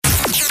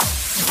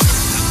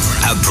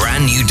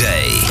brand new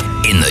day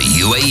in the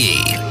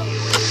UAE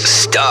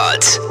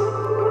starts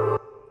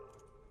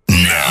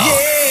now.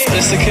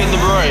 It's the Kid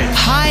Leroy.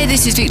 Hi,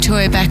 this is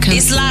Victoria Beckham.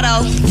 It's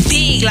Lotto,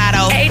 Big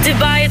Lotto. Hey,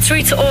 Dubai, it's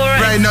Rita Ora.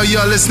 Right now,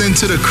 you're listening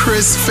to the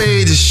Chris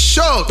Fade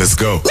Show. Let's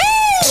go.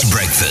 It's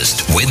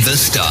Breakfast with the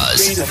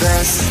Stars. I'm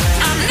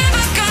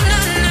never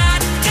gonna not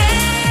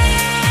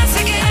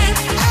dance again.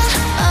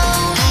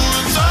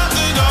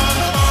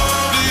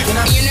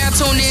 You're now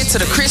tuned in to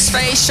the Chris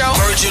Fade Show.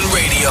 Virgin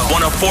Radio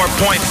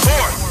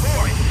 104.4.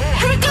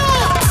 Here we go.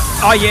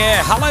 Oh,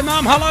 yeah. Hello,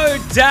 Mum. Hello,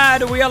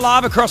 Dad. We are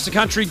live across the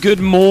country. Good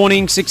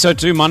morning.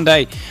 6:02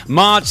 Monday,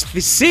 March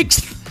the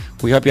 6th.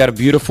 We hope you had a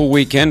beautiful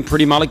weekend.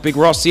 Pretty Malik, Big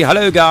Rossi.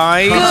 Hello,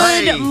 guys.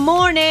 Good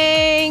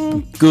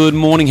morning. Good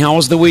morning. How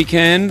was the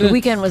weekend? The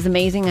weekend was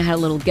amazing. I had a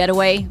little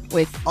getaway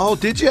with Oh,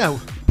 did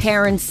you?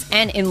 parents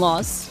and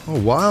in-laws. Oh,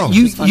 wow.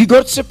 You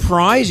got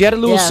surprised. You had a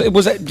little. Yeah.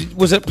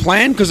 Was it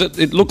planned? Because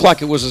it looked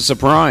like it was a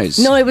surprise.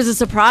 No, it was a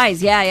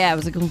surprise. Yeah, it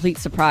was a complete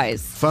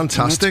surprise.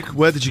 Fantastic.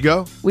 Where did you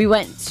go? We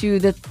went to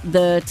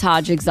the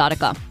Taj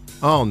Exotica.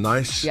 Oh,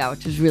 nice. Yeah,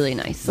 which was really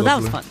nice. So that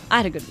was Lovely. fun. I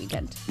had a good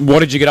weekend. What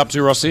did you get up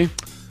to, Rossi?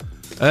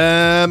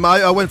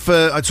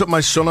 I took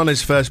my son on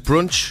his first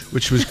brunch,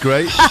 which was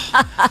great.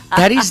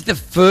 That is the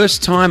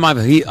first time I've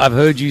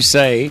heard you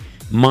say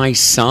my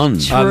son.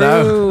 I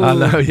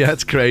know. Yeah,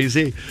 it's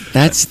crazy.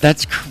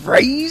 That's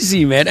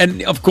crazy, man.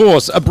 And of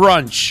course, a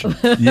brunch.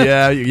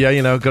 yeah,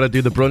 got to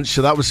do the brunch.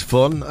 So that was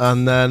fun.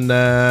 And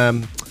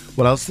then,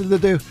 what else did they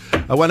do?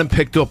 I went and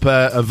picked up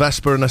a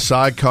Vespa and a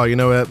sidecar.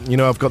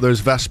 I've got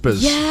those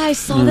Vespas. Yeah, I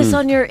saw this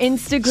on your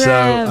Instagram.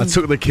 So I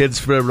took the kids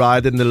for a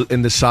ride in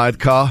the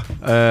sidecar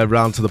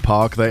round to the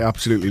park. They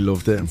absolutely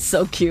loved it.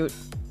 So cute.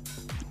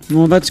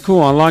 Well, that's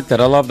cool. I like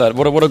that. I love that.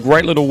 What a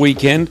great little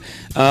weekend.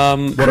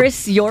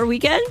 Chris, your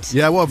weekend?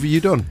 Yeah, what have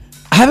you done?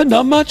 I haven't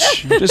done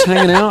much. Just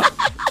hanging out.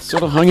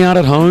 Sort of hung out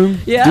at home.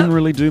 Yeah. Didn't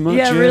really do much.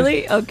 Yeah,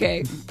 really?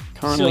 Okay.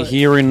 Currently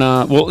here in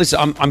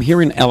listen, I'm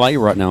here in LA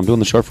right now. I'm doing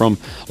the show from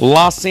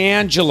Los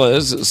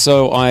Angeles,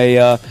 so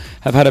I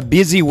have had a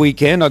busy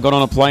weekend. I got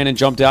on a plane and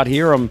jumped out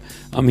here. I'm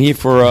here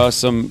for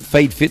some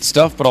Fade Fit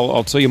stuff, but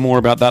I'll tell you more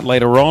about that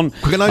later on.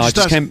 Can I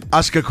just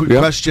ask a quick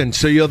question?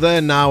 So you're there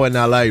now in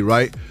LA,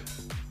 right?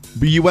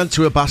 But you went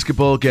to a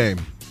basketball game.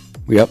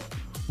 Yep.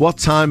 What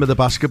time are the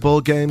basketball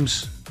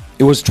games?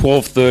 It was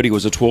 12:30. It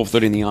was a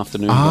 12:30 in the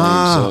afternoon game.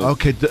 So.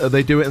 Okay.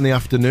 They do it in the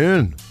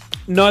afternoon.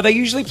 No, they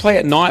usually play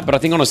at night, but I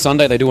think on a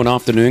Sunday they do an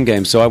afternoon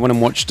game. So I went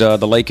and watched the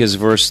Lakers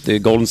versus the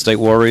Golden State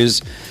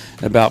Warriors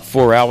about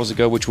 4 hours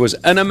ago, which was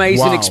an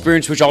amazing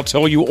experience, which I'll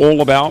tell you all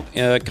about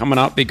coming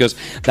up because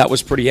that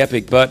was pretty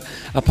epic. But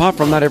apart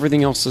from that,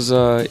 everything else is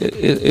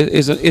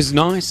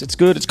nice. It's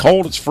good. It's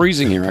cold. It's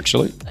freezing here,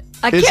 actually.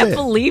 I can't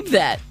believe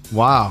that.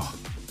 Wow.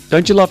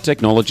 Don't you love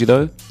technology,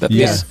 though? That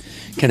Yes.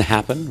 this can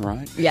happen,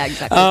 right? Yeah,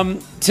 exactly.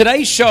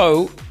 Today's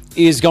show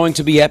is going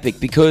to be epic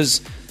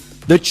because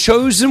the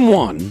chosen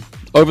one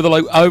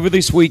over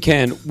this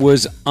weekend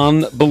was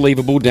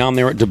unbelievable down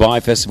there at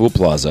Dubai Festival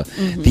Plaza.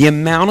 Mm-hmm. The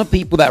amount of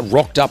people that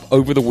rocked up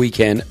over the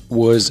weekend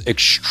was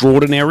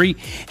extraordinary.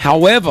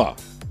 However,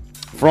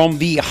 from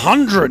the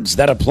hundreds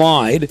that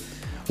applied,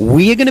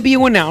 we are going to be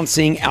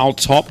announcing our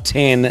top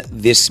 10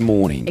 this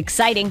morning.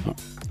 Exciting.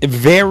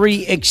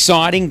 Very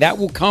exciting. That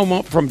will come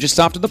up from just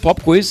after the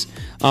pop quiz,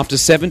 after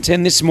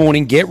 7:10 this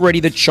morning. Get ready.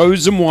 The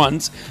chosen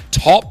ones,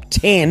 top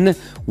 10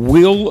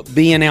 will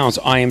be announced.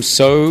 I am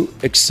so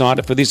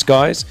excited for this,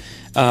 guys.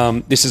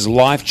 This is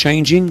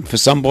life-changing for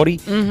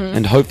somebody,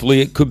 and hopefully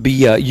it could be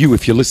you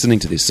if you're listening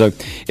to this. So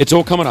it's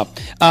all coming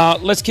up.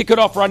 Let's kick it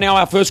off right now.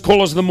 Our first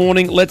callers of the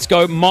morning. Let's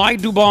go. My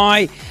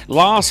Dubai.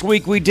 Last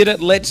week we did it.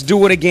 Let's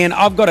do it again.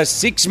 I've got a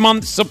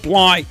 6-month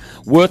supply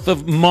worth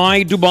of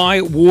My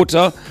Dubai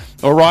water.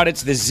 All right,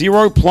 it's the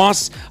 0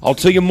 Plus. I'll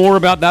tell you more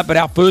about that, but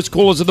our first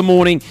callers of the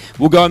morning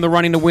will go in the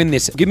running to win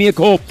this. Give me a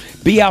call.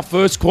 Be our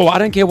first caller. I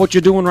don't care what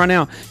you're doing right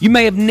now. You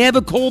may have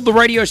never called the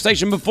radio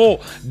station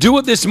before. Do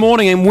it this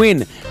morning and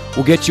win.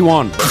 We'll get you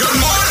on. Good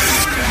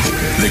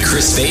morning. The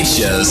Chris Fade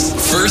Show's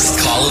first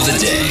call of the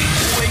day.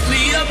 Wake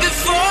me up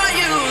before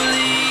you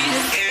leave.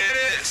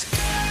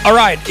 All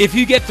right, if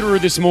you get through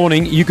this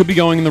morning, you could be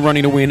going in the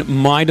running to win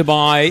My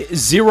Dubai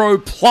 0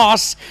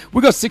 Plus.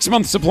 We got 6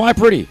 months supply,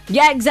 pretty.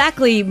 Yeah,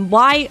 exactly.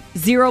 Why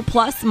 0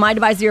 Plus? My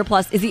Dubai 0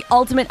 Plus is the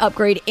ultimate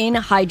upgrade in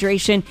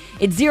hydration.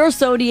 It's 0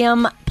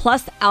 sodium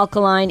plus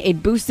alkaline.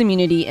 It boosts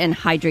immunity and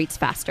hydrates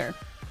faster.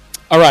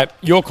 All right,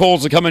 your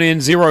calls are coming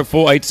in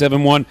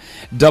 04871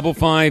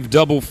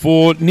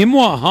 5544.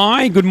 Nimwa,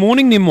 hi. Good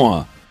morning,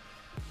 Nimwa.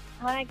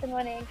 Hi, good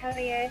morning. How are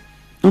you?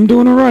 I'm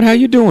doing all right. How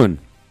you doing?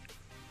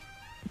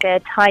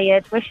 Good.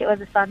 Tired. Wish it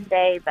was a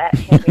Sunday, but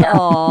here we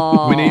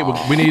are.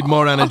 We need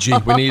more energy.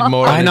 We need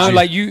more energy. I know,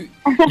 like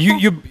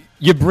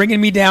you're bringing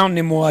me down,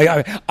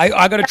 Nimwa.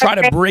 I got to try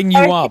to bring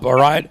you up. All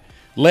right,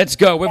 let's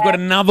go. We've got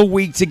another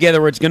week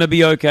together. It's going to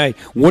be okay.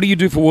 What do you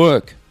do for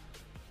work?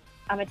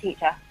 I'm a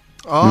teacher.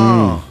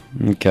 Oh,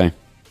 okay.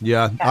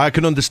 Yeah, I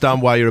can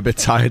understand why you're a bit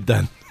tired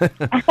then.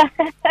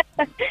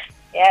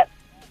 Yep.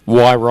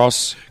 Why,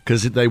 Ross?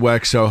 Because they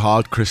work so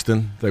hard,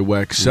 Kristen. They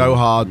work so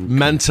hard,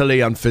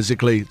 mentally and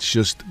physically. It's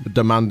just a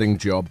demanding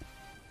job.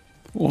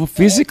 Well,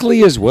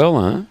 physically as well,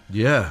 huh?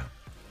 Yeah.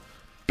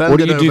 What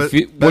do you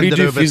do? What do you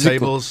do over physically?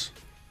 tables.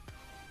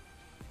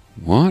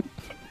 What?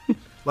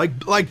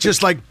 Like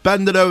just like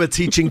bending over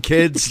teaching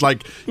kids,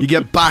 like you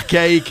get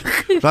backache,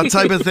 that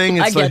type of thing.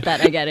 It's I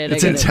get it.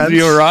 It's intense.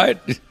 You're right.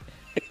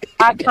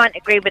 I can't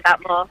agree with that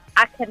more.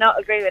 I cannot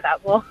agree with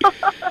that more.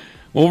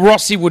 Well,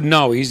 Rossi would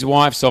know. His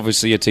wife's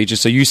obviously a teacher,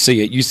 so you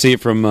see it. You see it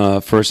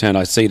from firsthand.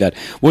 I see that.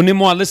 Well,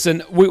 Nimwai,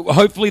 listen,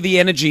 hopefully the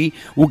energy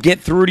will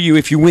get through to you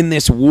if you win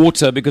this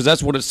water, because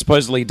that's what it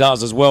supposedly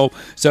does as well.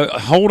 So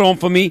hold on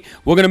for me.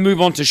 We're going to move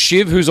on to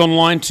Shiv, who's on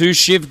line 2.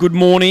 Shiv, good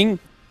morning.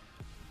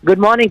 Good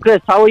morning,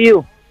 Chris. How are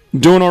you?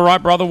 Doing all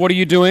right, brother. What are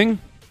you doing?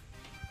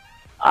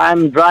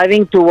 I'm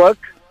driving to work.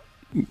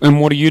 And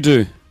what do you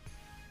do?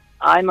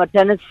 I'm a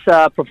tennis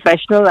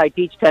professional. I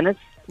teach tennis.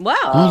 Wow.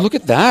 Oh, look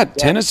at that.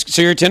 Tennis.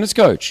 So you're a tennis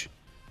coach?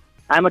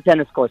 I'm a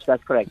tennis coach.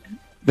 That's correct.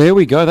 There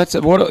we go. That's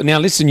what. Now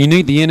listen, you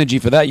need the energy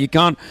for that. You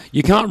can't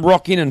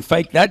rock in and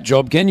fake that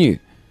job, can you?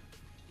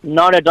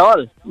 Not at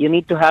all. You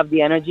need to have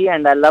the energy,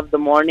 and I love the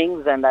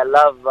mornings, and I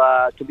love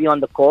to be on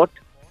the court.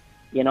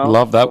 You know,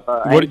 love that.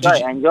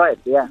 I enjoy it.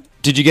 Yeah.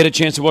 Did you get a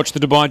chance to watch the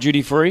Dubai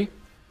Duty Free?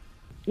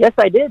 Yes,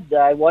 I did.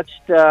 I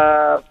watched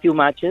a few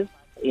matches.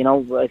 You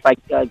know, if I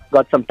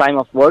got some time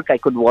off work, I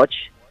could watch.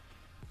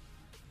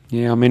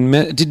 Yeah, I mean,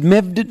 what do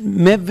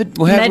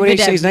you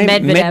say his name?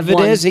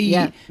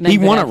 Medvedev. He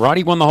won it, right?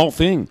 He won the whole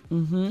thing.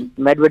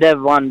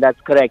 Medvedev won.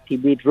 That's correct. He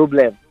beat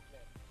Rublev.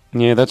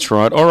 Yeah, that's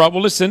right. All right,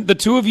 well, listen, the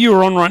two of you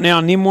are on right now,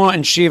 Nimwai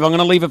and Shiv. I'm going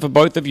to leave it for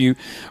both of you.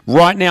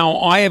 Right now,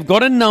 I have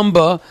got a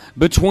number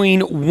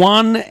between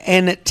 1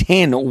 and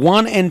 10.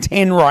 1 and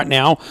 10 right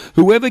now.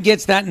 Whoever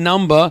gets that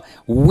number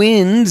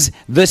wins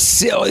the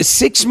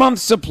 6-month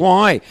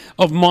supply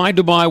of My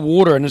Dubai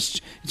water. And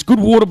it's good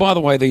water, by the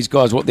way, these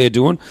guys, what they're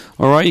doing.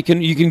 All right, you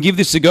can give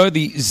this a go.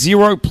 The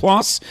 0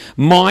 Plus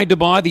My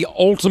Dubai, the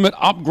ultimate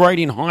upgrade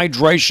in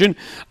hydration.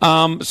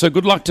 So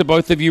good luck to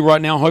both of you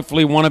right now.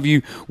 Hopefully one of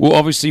you will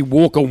obviously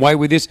walk away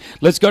with this.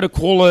 Let's go to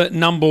caller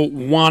number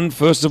 1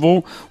 first of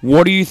all.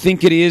 What do you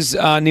think it is,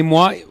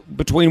 Nimwai,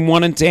 between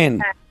 1 and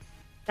 10?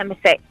 Number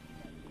 6.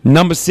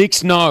 Number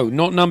 6? No,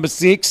 not number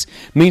 6.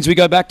 Means we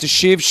go back to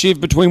Shiv.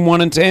 Shiv, between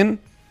 1 and 10?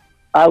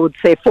 I would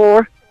say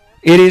 4.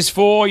 It is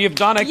 4. You've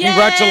done it. Yay!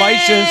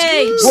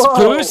 Congratulations. Whoa.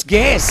 First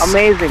guess.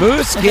 Amazing.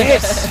 First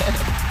guess.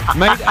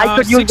 Mate, I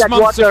could use that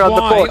 6-month water on the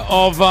supply court.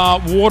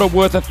 of water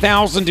worth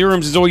 1,000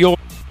 dirhams is all yours.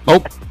 Oh,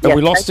 have Yes,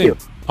 we lost thank him?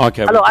 you.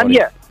 Okay. Hello, we've got I'm him.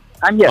 here.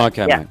 I'm here.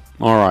 Okay, yeah. mate.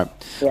 All right.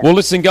 Yeah. Well,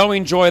 listen, go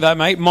enjoy that,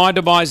 mate. My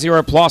Dubai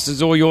 0 Plus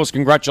is all yours.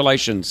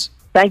 Congratulations.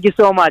 Thank you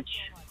so much.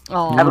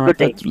 Oh. Have a good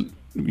day. That's-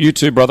 You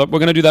too, brother. We're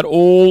going to do that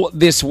all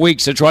this week,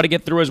 so try to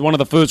get through as one of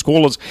the first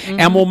callers,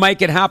 and we'll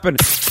make it happen.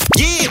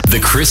 The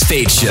Chris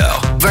Fade Show.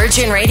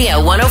 Virgin Radio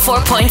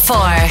 104.4.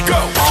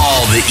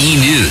 All the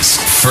e-news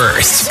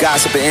first.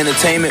 Gossip and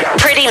entertainment.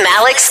 Pretty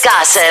Malik's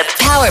Gossip.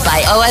 Powered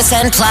by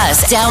OSN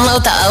Plus.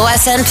 Download the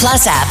OSN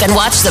Plus app and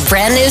watch the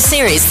brand new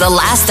series, The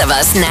Last of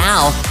Us,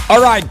 now.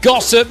 All right,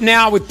 gossip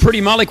now with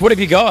Pretty Malik. What have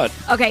you got?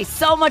 Okay,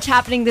 so much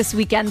happening this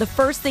weekend. The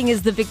first thing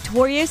is the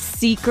Victoria's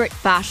Secret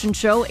fashion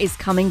show is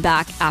coming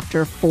back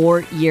after a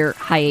 4-year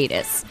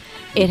hiatus.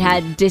 It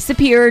had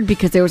disappeared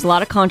because there was a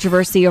lot of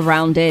controversy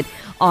around it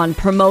on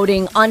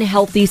promoting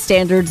unhealthy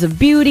standards of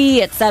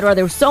beauty, etc.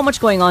 There was so much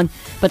going on,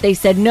 but they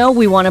said, no,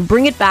 we want to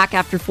bring it back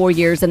after 4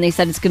 years, and they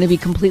said it's going to be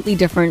completely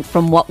different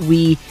from what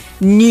we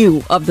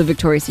knew of the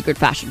Victoria's Secret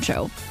fashion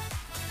show.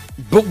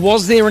 But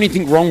was there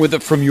anything wrong with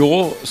it from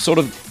your sort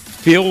of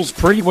feels,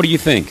 Pretty? What do you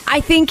think? I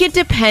think it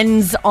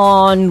depends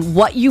on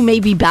what you may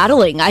be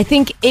battling. I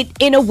think it,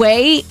 in a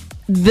way,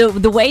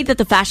 the way that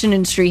the fashion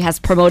industry has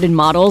promoted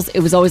models, it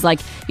was always like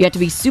you had to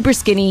be super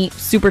skinny,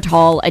 super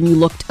tall, and you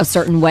looked a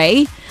certain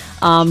way.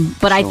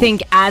 But I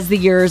think as the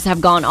years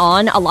have gone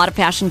on, a lot of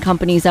fashion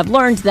companies have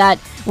learned that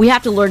we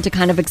have to learn to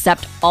kind of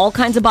accept all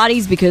kinds of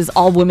bodies, because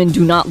all women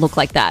do not look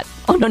like that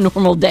on a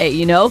normal day,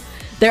 you know?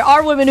 There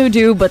are women who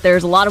do, but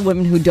there's a lot of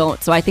women who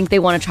don't. So I think they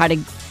want to try to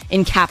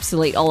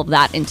encapsulate all of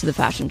that into the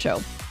fashion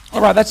show.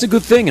 All right, that's a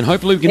good thing, and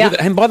hopefully we can do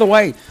that. And by the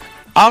way,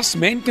 us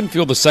men can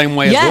feel the same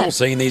way as well,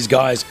 seeing these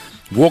guys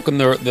walking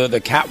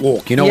the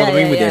catwalk, you know what I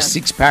mean, with their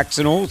six-packs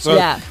and all.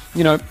 So,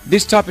 you know,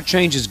 this type of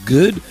change is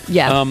good.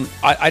 Yeah.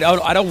 I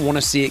don't want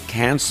to see it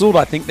cancelled.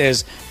 I think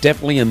there's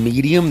definitely a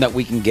medium that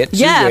we can get to.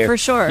 Yeah, where, for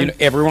sure. You know,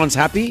 everyone's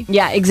happy.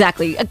 Yeah,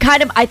 exactly.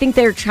 Kind of, I think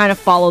they're trying to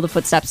follow the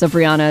footsteps of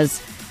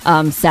Rihanna's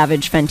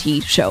Savage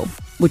Fenty show,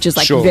 which is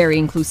like very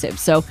inclusive.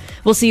 So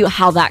we'll see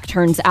how that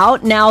turns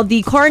out. Now,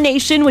 the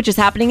coronation, which is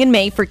happening in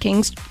May for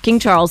King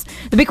Charles,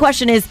 the big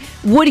question is,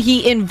 would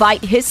he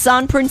invite his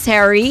son, Prince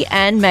Harry,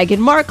 and Meghan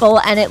Markle?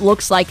 And it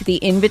looks like the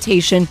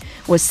invitation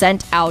was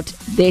sent out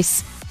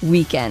this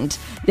weekend.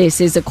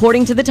 This is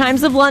according to the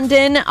Times of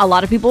London. A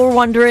lot of people were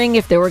wondering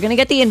if they were going to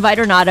get the invite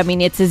or not. I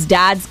mean, it's his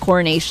dad's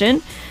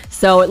coronation.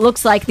 So it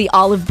looks like the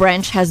olive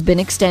branch has been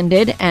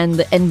extended and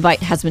the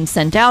invite has been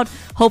sent out.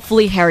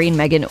 Hopefully, Harry and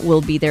Meghan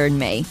will be there in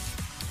May.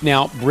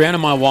 Now, Brianna,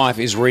 my wife,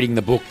 is reading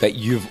the book that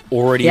you've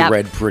already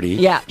read, Pretty.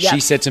 Yeah. She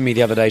said to me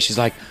the other day, she's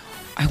like,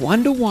 I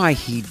wonder why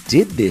he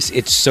did this.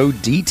 It's so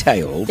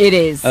detailed. It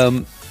is.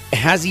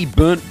 Has he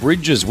burnt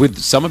bridges with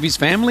some of his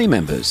family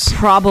members?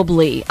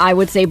 Probably. I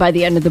would say by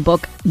the end of the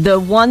book, the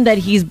one that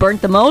he's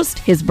burnt the most,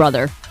 his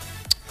brother.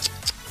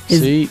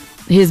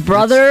 His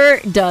brother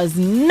does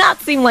not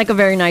seem like a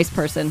very nice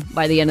person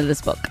by the end of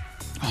this book.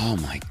 Oh,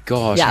 my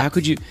gosh. Yeah. How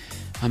could you...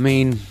 I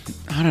mean,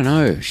 I don't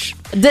know.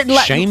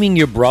 Shaming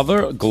your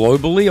brother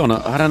globally on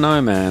a... I don't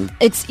know, man.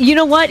 It's... You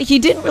know what? He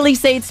didn't really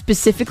say it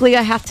specifically,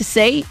 I have to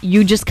say.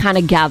 You just kind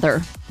of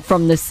gather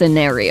from the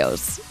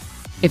scenarios,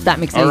 if that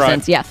makes any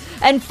sense. Yeah.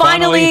 And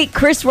finally,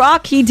 Chris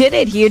Rock, he did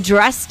it. He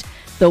addressed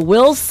the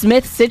Will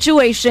Smith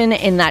situation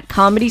in that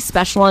comedy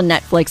special on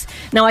Netflix.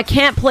 Now, I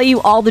can't play you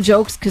all the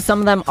jokes because some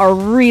of them are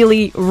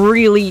really,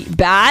 really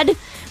bad.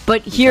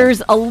 But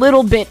here's a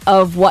little bit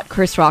of what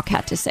Chris Rock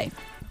had to say.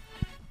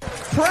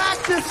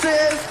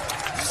 Practices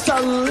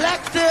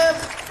selective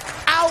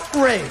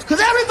outrage.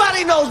 Because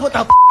everybody knows what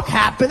the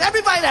happened.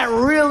 Everybody that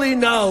really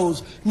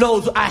knows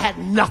I had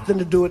nothing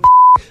to do with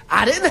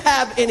I didn't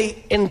have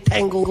any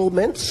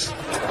entanglements.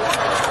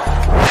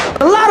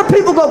 A lot of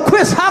people go,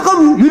 Chris, how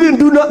come you didn't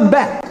do nothing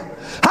back?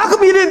 How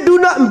come you didn't do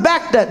nothing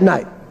back that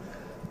night?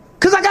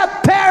 Because I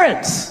got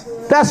parents.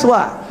 That's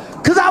why.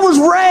 Because I was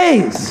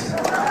raised.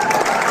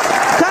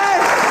 Okay?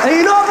 And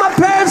you know what my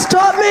parents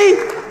taught me?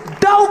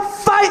 Don't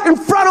fight in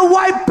front of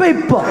white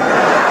people.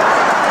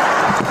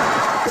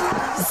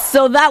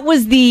 So that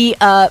was the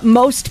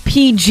most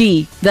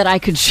PG that I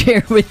could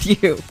share with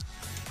you.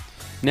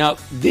 Now,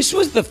 this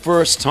was the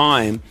first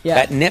time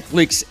that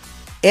Netflix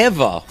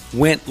ever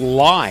went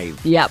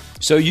live. Yep.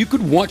 So you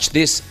could watch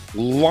this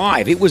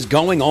live. It was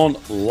going on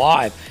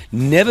live.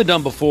 Never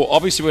done before.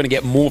 Obviously, we're going to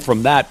get more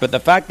from that. But the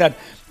fact that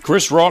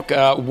Chris Rock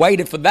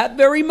waited for that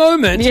very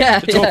moment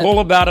to talk all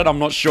about it, I'm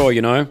not sure,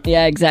 you know?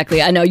 Yeah,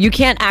 exactly. I know. You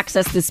can't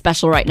access this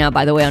special right now,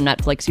 by the way, on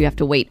Netflix. You have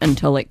to wait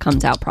until it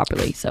comes out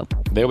properly. So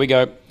there we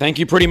go. Thank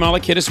you, Pretty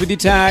Mullet. Hit us with your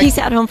tag. Peace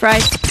out, home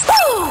fries.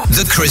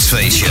 The Chris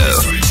Fade Show.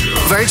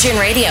 Virgin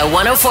Radio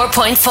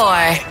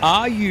 104.4.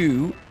 Are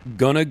you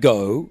gonna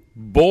go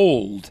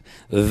bald?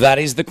 That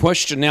is the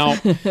question. Now,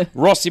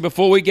 Rossi,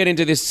 before we get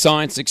into this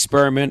science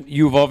experiment,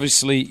 you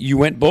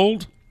went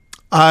bald?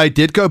 I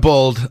did go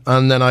bald,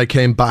 and then I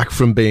came back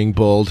from being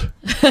bald.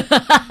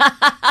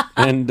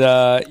 And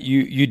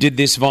you did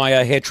this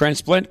via hair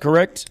transplant,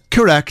 correct?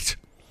 Correct.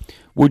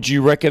 Would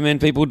you recommend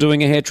people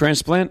doing a hair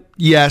transplant?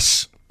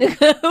 Yes.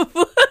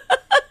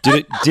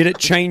 Did it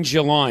change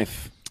your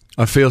life?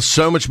 I feel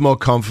so much more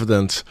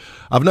confident.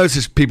 I've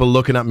noticed people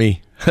looking at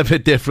me a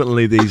bit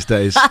differently these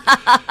days.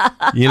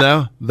 You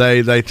know,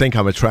 they think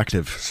I'm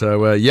attractive.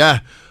 So,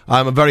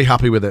 I'm very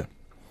happy with it.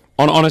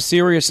 On a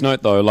serious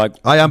note, though, like...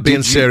 I am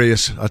being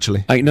serious,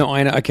 actually. I know,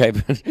 okay.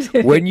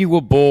 But when you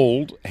were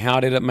bald,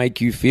 how did it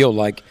make you feel?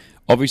 Like,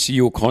 obviously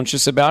you were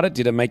conscious about it.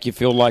 Did it make you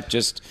feel like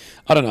just...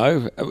 I don't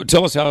know.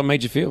 Tell us how it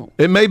made you feel.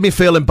 It made me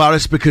feel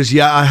embarrassed because,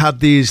 I had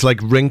these,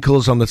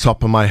 wrinkles on the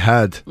top of my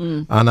head.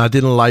 And I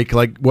didn't like,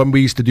 when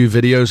we used to do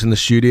videos in the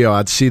studio,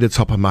 I'd see the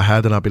top of my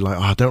head and I'd be like,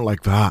 I don't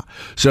like that.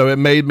 So it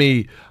made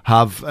me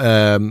have,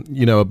 a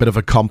bit of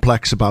a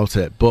complex about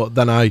it. But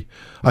then I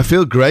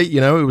feel great,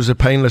 it was a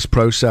painless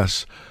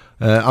process.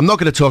 I'm not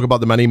going to talk about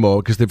them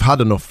anymore because they've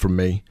had enough from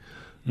me.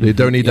 They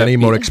don't need any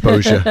more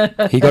exposure.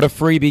 He got a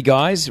freebie,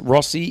 guys.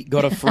 Rossi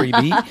got a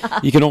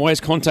freebie. You can always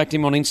contact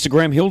him on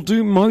Instagram. He'll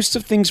do most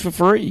of things for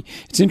free.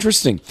 It's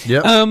interesting.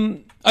 Yep.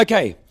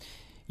 Okay.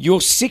 You're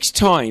 6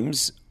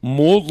 times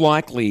more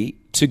likely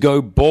to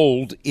go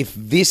bald if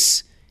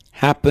this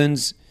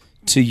happens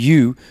to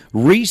you.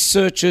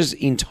 Researchers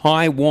in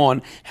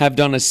Taiwan have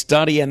done a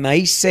study and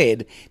they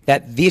said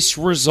that this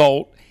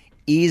result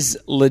is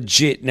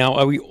legit.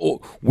 Now,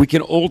 we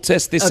can all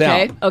test this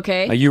out.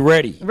 Okay. Are you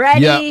ready?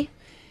 Ready. Yeah.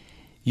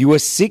 You are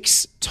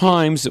 6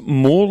 times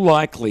more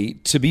likely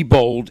to be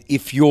bald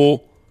if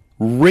your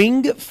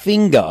ring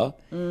finger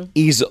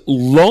is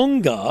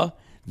longer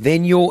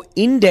than your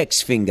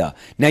index finger.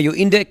 Now, your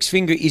index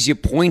finger is your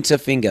pointer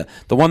finger,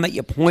 the one that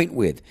you point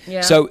with.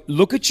 Yeah. So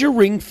look at your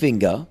ring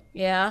finger.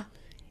 Yeah.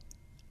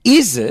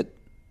 Is it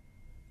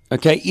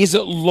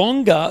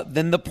longer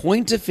than the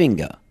pointer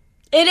finger?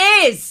 It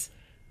is.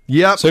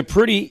 Yeah. So,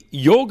 Pretty,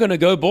 you're going to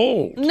go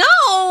bald.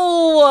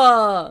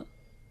 No.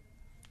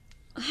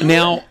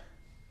 Now,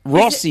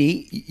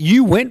 Rossi,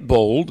 you went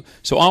bald,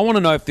 so I want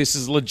to know if this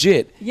is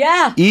legit.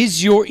 Yeah.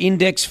 Is your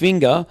index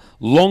finger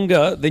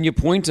longer than your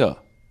pointer?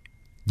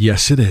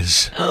 Yes, it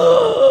is.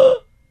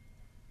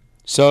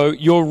 So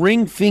your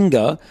ring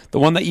finger, the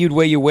one that you'd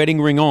wear your wedding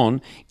ring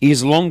on,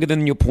 is longer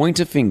than your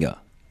pointer finger?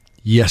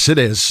 Yes, it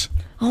is.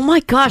 Oh,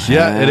 my gosh.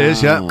 Yeah, it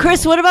is, yeah.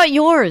 Chris, what about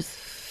yours?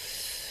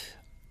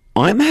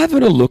 I'm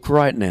having a look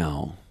right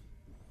now.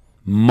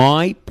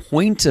 My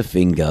pointer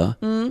finger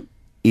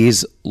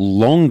is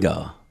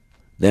longer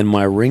than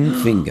my ring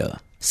finger.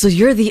 So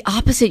you're the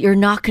opposite. You're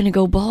not going to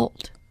go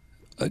bald.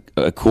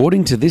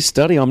 according to this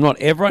study, I'm not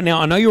ever right now.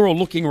 I know you're all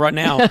looking right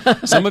now.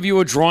 Some of you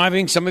are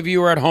driving. Some of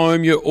you are at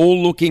home. You're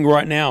all looking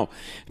right now.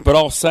 But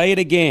I'll say it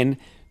again.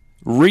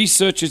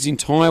 Researchers in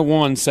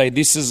Taiwan say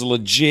this is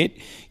legit.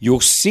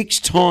 You're 6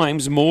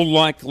 times more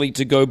likely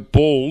to go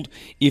bald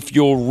if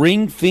your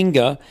ring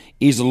finger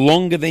is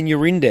longer than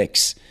your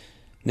index.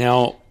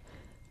 Now,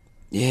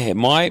 yeah,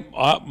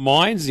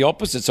 mine's the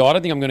opposite, so I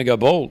don't think I'm going to go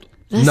bald.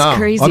 That's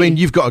crazy. I mean,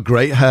 you've got a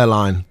great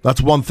hairline.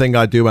 That's one thing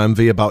I do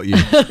envy about you.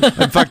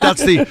 In fact,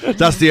 that's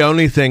the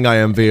only thing I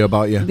envy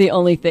about you. The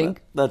only thing.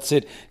 That's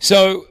it.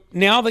 So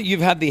now that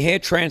you've had the hair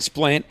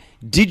transplant,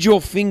 did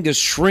your fingers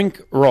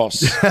shrink,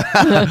 Ross?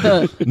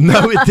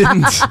 No, it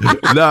didn't.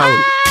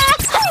 No.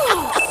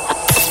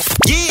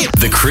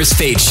 The Chris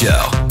Fade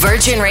Show.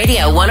 Virgin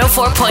Radio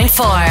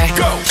 104.4.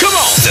 Go. Come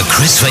on. The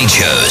Chris Fade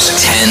Show's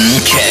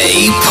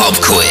 10K Pop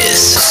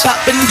Quiz.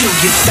 Stop and do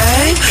your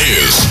thing.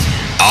 Is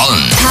on.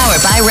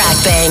 Powered by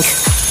Rack Bank.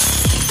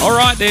 All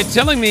right, they're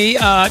telling me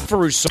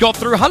Farouz got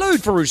through. Hello,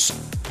 Farouz.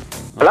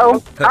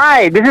 Hello.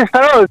 Hi, this is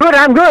Farouz. Good,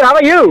 I'm good. How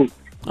are you?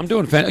 I'm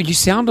doing fantastic. You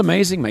sound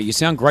amazing, mate. You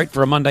sound great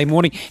for a Monday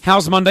morning.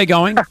 How's Monday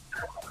going?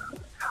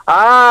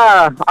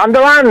 On the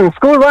run.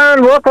 School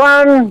run, work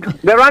run.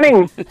 They're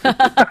running.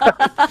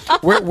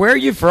 Where are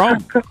you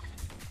from?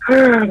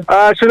 Sri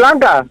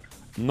Lanka.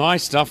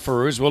 Nice stuff,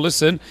 Farouz. Well,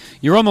 listen,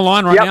 you're on the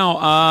line right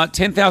now.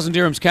 10,000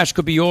 dirhams cash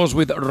could be yours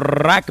with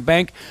Rack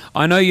Bank.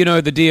 I know you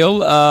know the deal.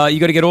 You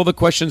got to get all the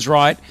questions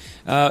right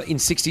in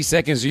 60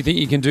 seconds. Do you think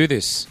you can do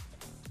this?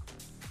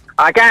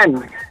 I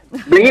can.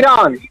 Bring it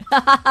on.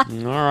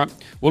 All right.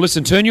 Well,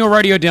 listen, turn your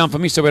radio down for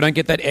me so we don't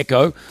get that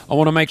echo. I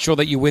want to make sure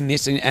that you win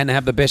this and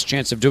have the best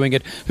chance of doing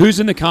it. Who's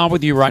in the car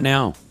with you right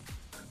now?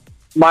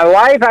 My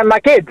wife and my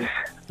kids.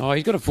 Oh,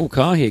 he's got a full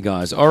car here,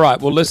 guys. All right.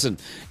 Well, listen,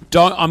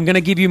 I'm going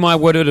to give you my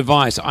word of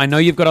advice. I know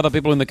you've got other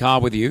people in the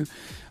car with you.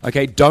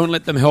 Okay, don't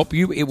let them help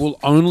you. It will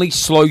only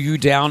slow you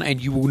down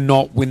and you will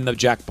not win the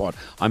jackpot.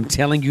 I'm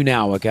telling you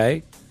now,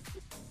 okay?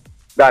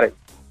 Got it.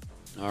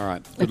 All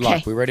right. Good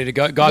luck. We ready to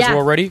go? Guys, are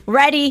all ready?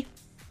 Ready.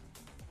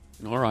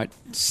 All right.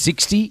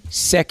 60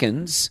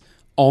 seconds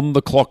on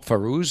the clock,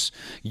 Farouz.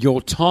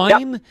 Your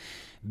time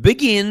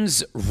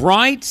begins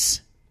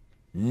right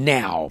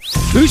now.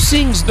 Who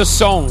sings the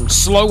song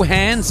Slow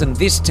Hands in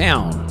This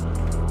Town?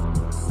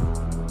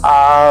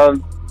 Niall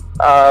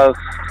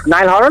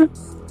Horan.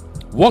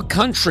 What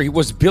country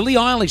was Billie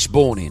Eilish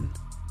born in?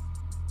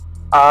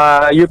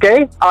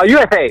 UK?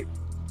 USA.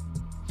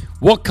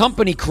 What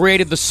company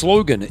created the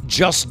slogan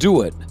Just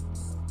Do It?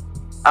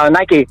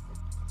 Nike.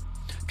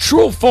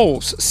 True or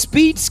false?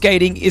 Speed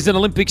skating is an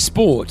Olympic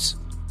sport.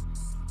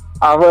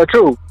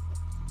 True.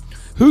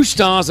 Who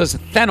stars as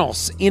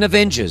Thanos in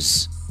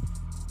Avengers?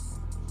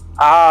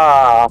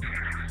 Pass.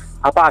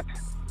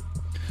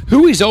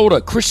 Who is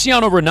older,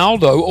 Cristiano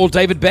Ronaldo or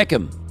David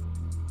Beckham?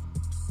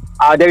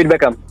 David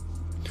Beckham.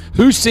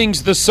 Who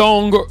sings the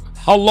song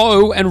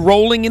Hello and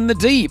Rolling in the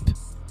Deep?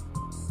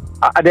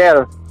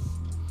 Adele.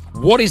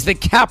 What is the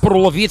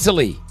capital of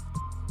Italy?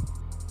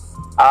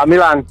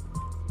 Milan.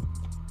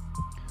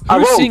 Who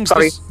Rome, sings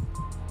sorry.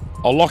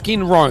 A lock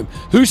in Rome.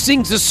 Who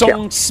sings the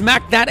song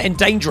Smack That and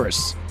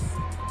Dangerous?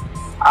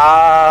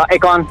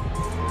 Akon.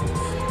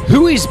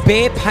 Who is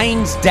Bear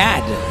Payne's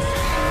dad?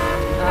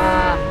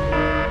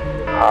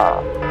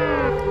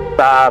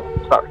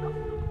 Sorry.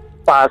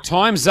 Pass.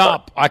 Time's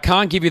up. I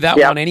can't give you that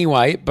one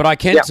anyway, but I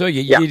can tell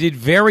you, you did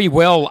very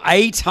well.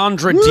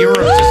 800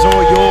 dirhams is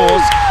all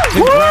yours.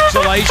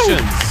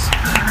 Congratulations.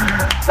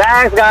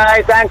 Thanks,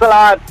 guys. Thanks a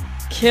lot.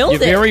 Killed You're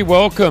very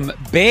welcome.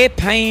 Bear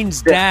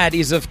Payne's dad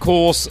is, of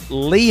course,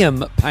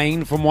 Liam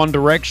Payne from One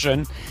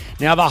Direction.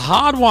 Now, the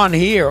hard one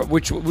here,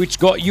 which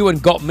got you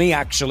and got me,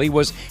 actually,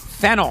 was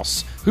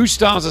Thanos. Who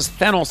stars as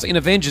Thanos in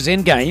Avengers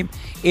Endgame?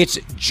 It's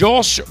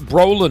Josh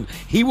Brolin.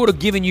 He would have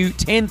given you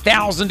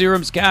 10,000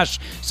 dirhams cash.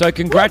 So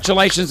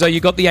congratulations, though. You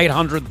got the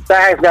 800.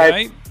 Thanks, guys.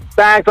 Okay?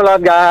 Thanks a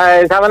lot,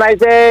 guys. Have a nice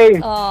day.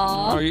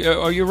 Are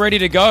you ready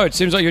to go? It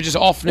seems like you're just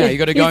off now. You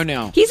got to go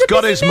now. He's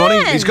got his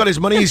money. He's got his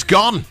money. He's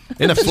gone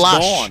in a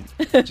flash. Gone.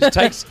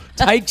 Just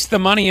takes the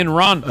money and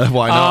run.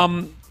 Why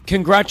not?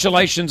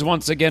 Congratulations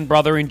once again,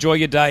 brother. Enjoy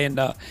your day and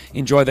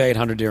enjoy the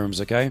 800 dirhams,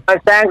 okay?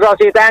 Thanks,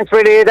 Rossi. Thanks,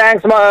 Freddie.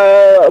 Thanks,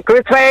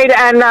 Chris Fade.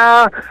 And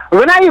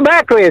when are you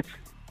back, Chris?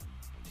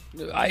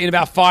 In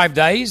about 5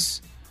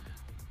 days.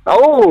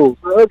 Oh,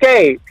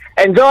 okay.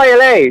 Enjoy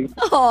LA.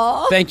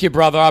 Aww. Thank you,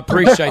 brother. I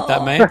appreciate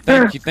that, man.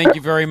 Thank you. Thank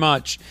you very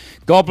much.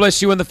 God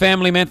bless you and the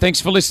family, man. Thanks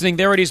for listening.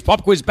 There it is.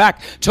 Pop Quiz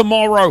back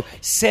tomorrow,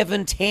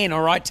 7:10.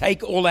 All right,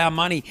 take all our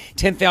money.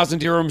 10,000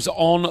 dirhams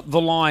on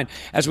the line.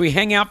 As we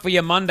hang out for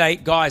your Monday,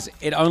 guys,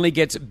 it only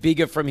gets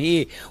bigger from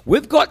here.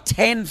 We've got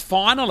 10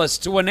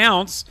 finalists to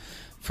announce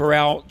for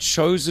our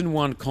Chosen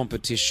One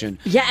competition.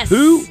 Yes.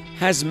 Who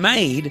has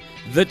made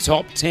the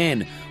top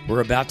 10?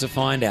 We're about to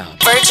find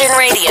out. Virgin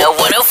Radio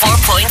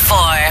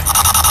 104.4.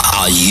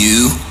 Are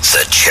you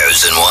the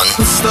chosen one?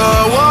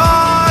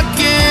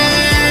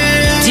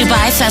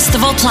 Dubai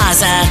Festival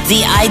Plaza,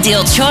 the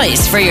ideal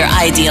choice for your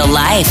ideal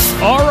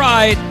life. All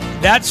right,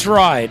 that's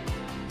right.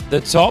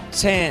 The top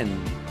 10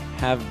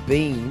 have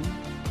been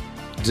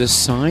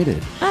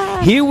decided.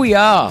 Here we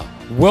are.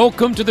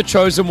 Welcome to The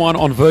Chosen One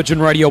on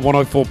Virgin Radio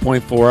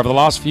 104.4. Over the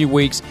last few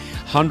weeks,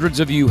 hundreds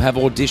of you have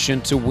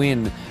auditioned to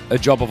win a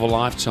job of a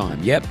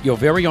lifetime. Yep, your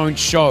very own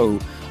show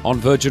on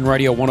Virgin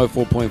Radio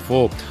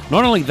 104.4.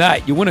 Not only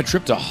that, you win a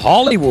trip to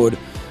Hollywood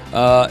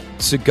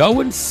to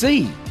go and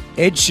see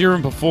Ed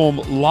Sheeran perform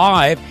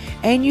live,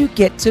 and you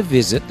get to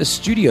visit the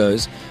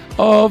studios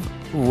of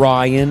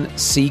Ryan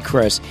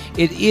Seacrest.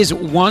 It is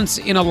once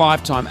in a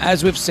lifetime.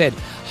 As we've said,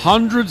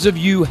 hundreds of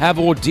you have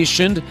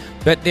auditioned,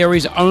 but there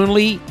is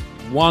only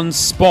one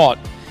spot.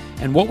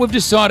 And what we've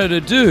decided to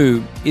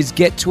do is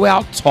get to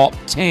our top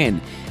 10.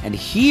 And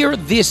here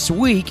this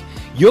week,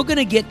 you're going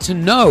to get to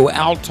know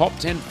our top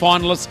 10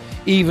 finalists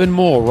even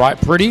more, right,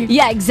 Pretty?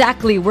 Yeah,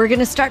 exactly. We're going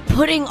to start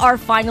putting our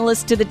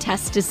finalists to the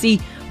test to see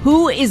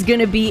who is going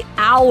to be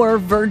our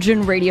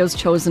Virgin Radio's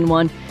chosen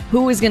one,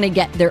 who is going to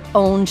get their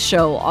own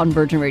show on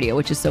Virgin Radio,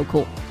 which is so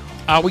cool.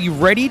 Are we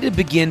ready to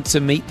begin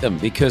to meet them?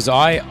 Because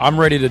I'm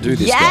ready to do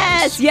this,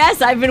 guys.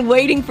 Yes, I've been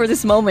waiting for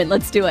this moment.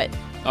 Let's do it.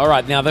 All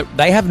right, now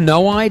they have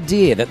no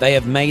idea that they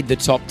have made the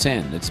top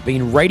 10. It's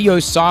been radio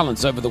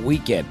silence over the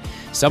weekend.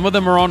 Some of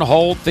them are on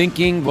hold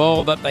thinking,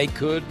 well, that they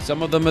could.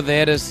 Some of them are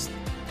there to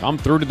come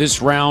through to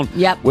this round.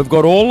 Yep. We've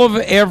got all of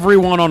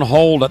everyone on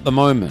hold at the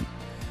moment.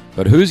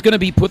 But who's going to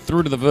be put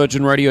through to the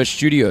Virgin Radio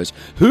studios?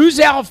 Who's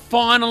our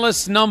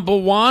finalist number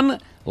one?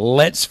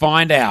 Let's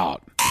find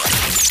out.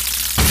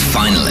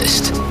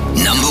 Finalist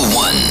number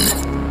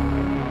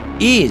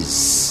one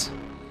is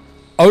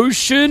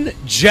Ocean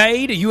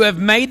Jade. You have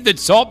made the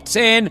top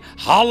 10.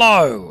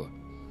 Hello.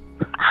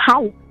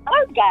 Hello,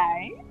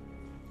 guys.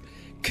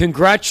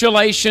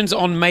 Congratulations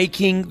on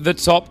making the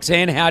top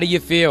 10. How do you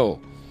feel?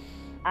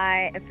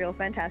 I feel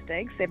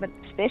fantastic,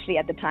 especially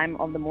at the time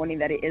of the morning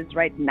that it is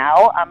right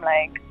now. I'm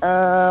like,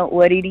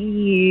 what it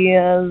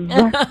is.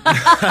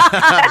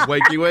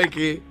 Wakey,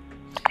 wakey.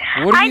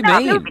 What do you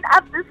mean? You've been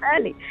up this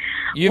early.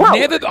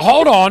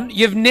 Hold on.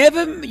 You've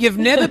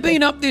never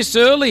been up this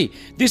early.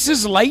 This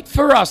is late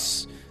for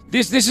us.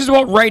 This is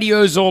what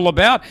radio's all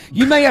about.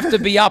 You may have to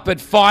be up at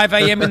 5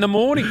 a.m. in the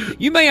morning.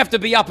 You may have to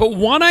be up at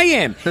 1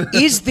 a.m.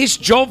 Is this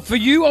job for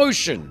you,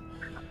 Ocean?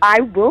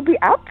 I will be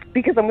up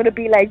because I'm going to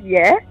be like,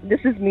 yeah,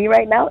 this is me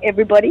right now.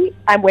 Everybody,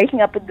 I'm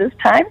waking up at this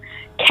time.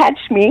 Catch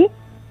me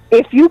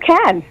if you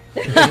can.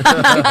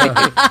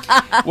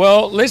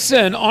 Well,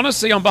 listen,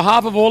 honestly, on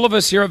behalf of all of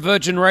us here at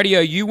Virgin Radio,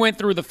 you went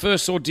through the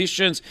first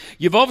auditions.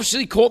 You've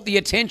obviously caught the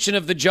attention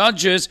of the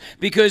judges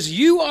because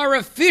you are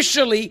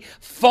officially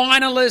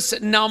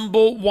finalist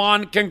number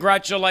one.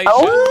 Congratulations.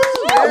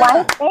 Oh,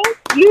 well, thank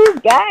you,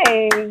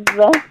 guys.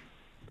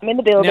 I'm in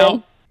the building.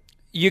 Now,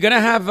 you're going to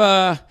have...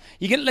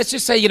 let's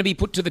just say you're going to be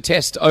put to the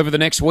test over the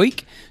next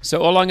week.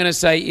 So all I'm going to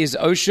say is,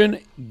 Ocean,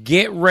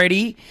 get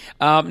ready.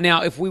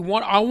 Now,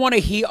 I want to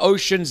hear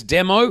Ocean's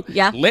demo.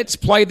 Yeah. Let's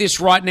play this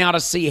right now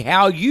to see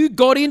how you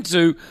got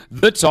into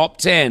the top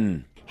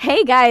 10.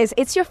 Hey guys,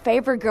 it's your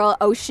favorite girl,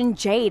 Ocean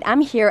Jade.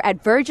 I'm here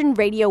at Virgin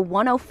Radio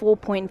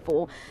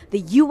 104.4,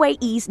 the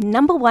UAE's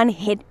number one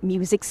hit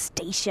music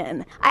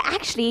station. I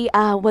actually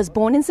was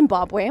born in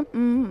Zimbabwe.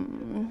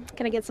 Can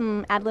I get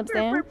some ad-libs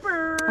there?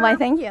 Why,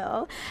 thank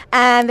you.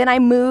 And then I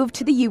moved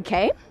to the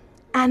UK,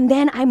 and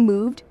then I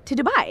moved to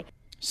Dubai.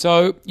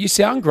 So you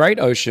sound great,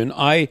 Ocean.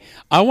 I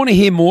want to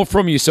hear more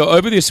from you. So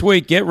over this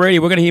week, get ready.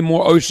 We're going to hear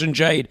more Ocean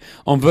Jade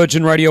on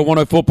Virgin Radio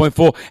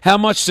 104.4. How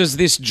much does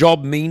this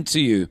job mean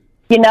to you?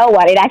 You know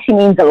what? It actually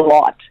means a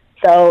lot.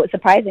 So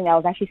surprisingly, I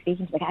was actually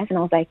speaking to the guys, and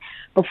I was like,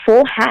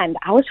 beforehand,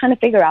 I was trying to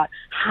figure out,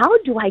 how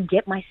do I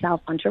get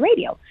myself onto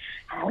radio?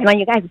 And I went on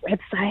your guys'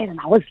 website, and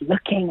I was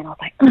looking, and I was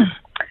like,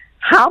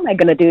 how am I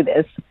going to do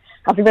this?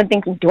 I was even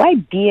thinking, do I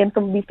DM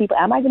some of these people?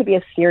 Am I going to be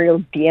a serial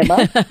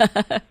DMer?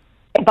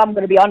 If I'm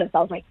going to be honest,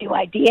 I was like, do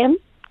I DM?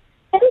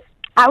 And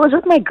I was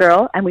with my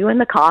girl, and we were in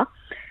the car,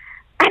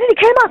 and it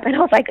came up, and I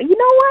was like, you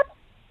know what?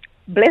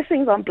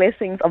 Blessings on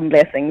blessings on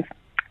blessings.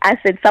 I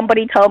said,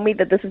 somebody told me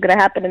that this is going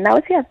to happen, and now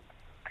it's here.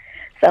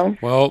 So,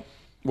 well,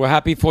 we're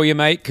happy for you,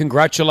 mate.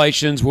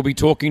 Congratulations. We'll be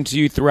talking to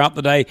you throughout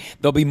the day.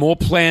 There'll be more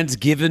plans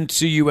given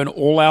to you and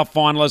all our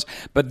finalists.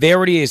 But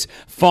there it is.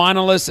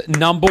 Finalist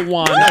number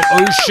one,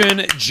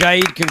 Ocean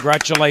Jade.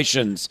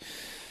 Congratulations.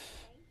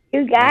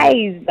 You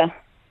guys.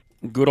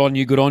 Good on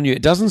you. Good on you.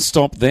 It doesn't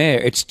stop there.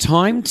 It's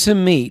time to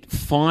meet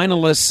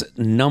finalist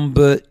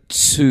number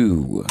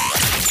two.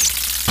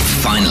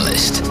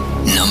 Finalist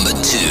number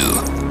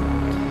two.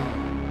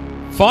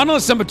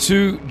 Finalist number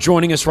two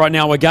joining us right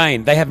now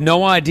again. They have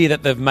no idea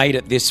that they've made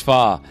it this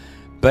far.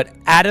 But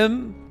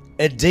Adam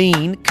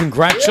Adine,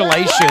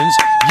 congratulations.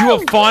 You are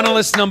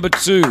finalist number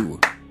two.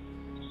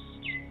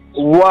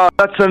 Wow,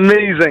 that's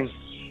amazing.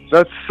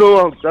 That's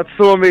so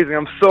amazing.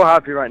 I'm so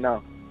happy right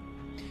now.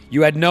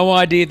 You had no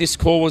idea this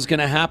call was going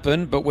to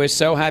happen, but we're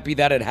so happy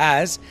that it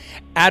has.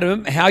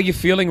 Adam, how are you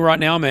feeling right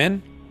now,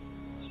 man?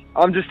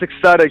 I'm just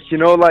ecstatic, this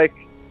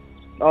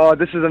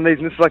is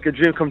amazing. This is like a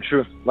dream come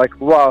true.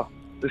 Like, wow.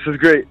 This is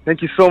great.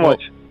 Thank you so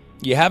much.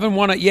 You haven't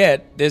won it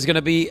yet. There's going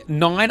to be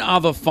 9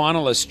 other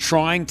finalists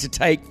trying to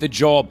take the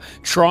job,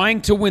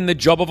 trying to win the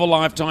job of a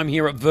lifetime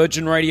here at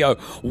Virgin Radio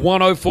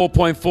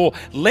 104.4.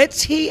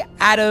 Let's hear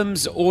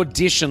Adam's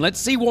audition. Let's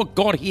see what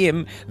got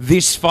him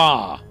this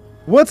far.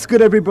 What's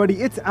good,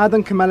 everybody? It's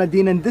Adam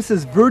Kamaladin, and this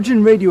is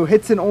Virgin Radio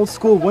Hits in Old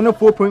School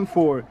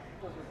 104.4.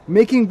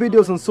 Making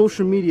videos on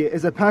social media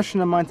is a passion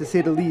of mine, to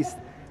say the least.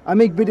 I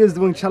make videos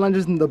doing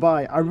challenges in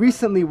Dubai. I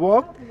recently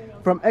walked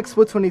from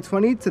Expo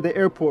 2020 to the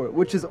airport,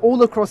 which is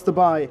all across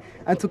Dubai,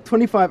 and took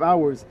 25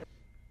 hours.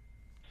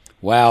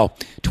 Wow,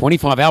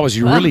 25 hours.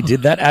 You really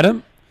did that,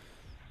 Adam?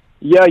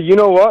 Yeah, you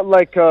know what?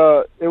 Like,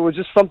 it was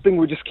just something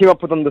we just came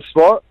up with on the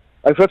spot.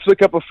 Like, let's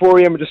wake up at 4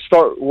 a.m. and just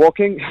start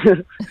walking.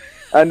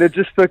 And it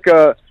just took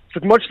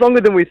much longer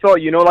than we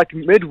thought. You know, like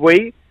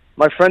midway,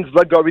 my friend's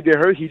leg got really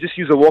hurt. He just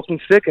used a walking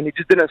stick, and he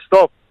just didn't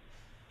stop.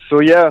 So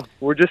yeah,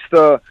 we're just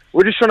trying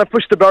to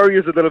push the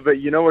barriers a little bit.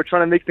 You know, we're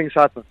trying to make things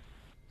happen.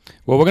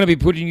 Well, we're going to be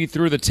putting you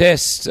through the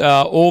test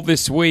all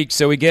this week,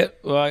 so I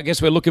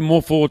guess we're looking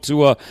more forward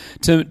to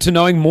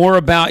knowing more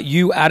about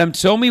you, Adam.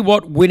 Tell me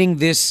what winning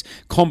this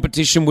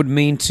competition would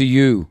mean to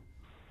you.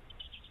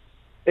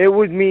 It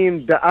would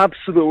mean the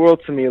absolute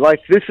world to me.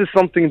 Like, this is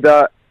something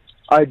that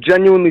I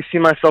genuinely see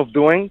myself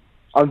doing.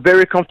 I'm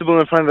very comfortable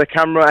in front of the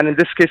camera, and in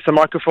this case, the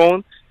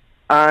microphone.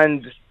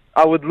 And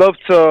I would love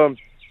to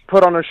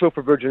put on a show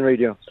for Virgin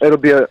Radio.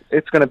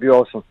 It's going to be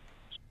awesome.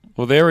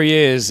 Well, there he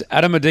is,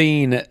 Adam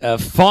Adine,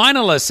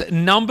 finalist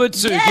number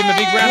 2. Yay! Give him a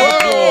big round of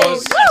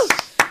applause.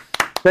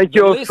 Thank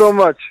you all so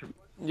much.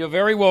 You're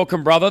very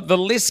welcome, brother. The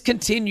list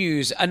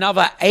continues.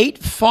 Another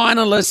 8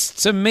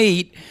 finalists to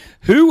meet.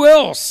 Who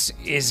else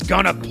is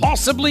going to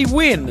possibly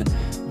win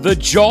the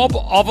job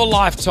of a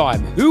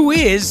lifetime? Who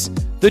is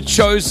the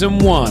chosen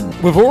one?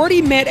 We've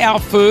already met our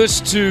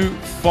first 2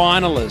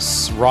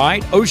 finalists,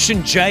 right?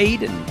 Ocean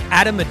Jade and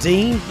Adam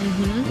Adine.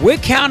 Mm-hmm. We're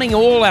counting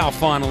all our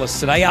finalists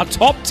today, our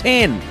top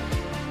 10.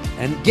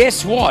 And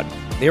guess what?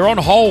 They're on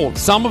hold,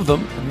 some of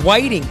them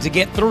waiting to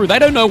get through. They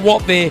don't know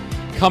what they're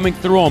coming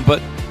through on,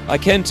 but I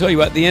can tell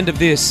you at the end of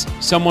this,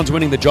 someone's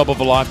winning the job of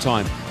a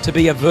lifetime. To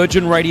be a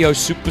Virgin Radio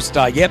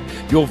superstar. Yep,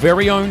 your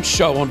very own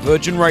show on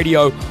Virgin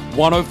Radio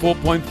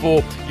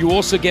 104.4. You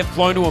also get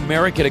flown to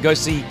America to go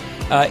see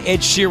Ed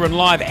Sheeran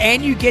live,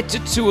 and you get to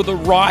tour the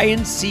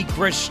Ryan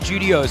Seacrest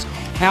Studios.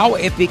 How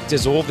epic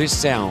does all this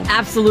sound?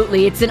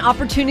 Absolutely. It's an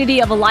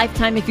opportunity of a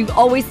lifetime if you've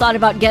always thought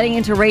about getting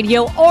into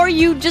radio, or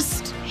you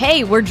just,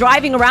 hey, we're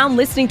driving around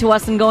listening to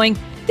us and going,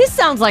 this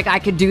sounds like I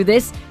could do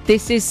this.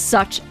 This is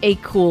such a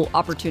cool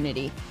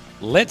opportunity.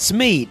 Let's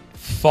meet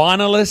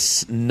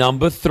finalist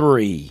number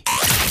 3.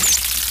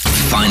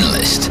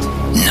 Finalist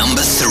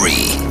number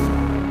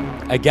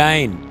 3.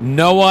 Again,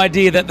 no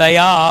idea that they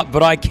are,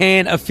 but I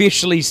can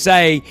officially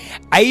say,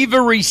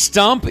 Avery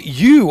Stump,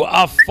 you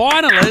are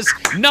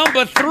finalist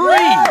number 3.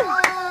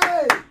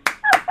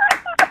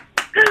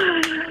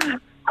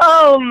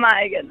 Oh,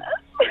 my goodness.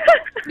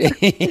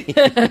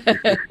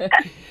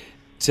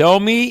 Tell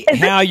me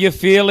how you're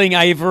feeling,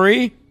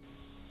 Avery.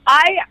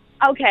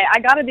 Okay, I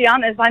got to be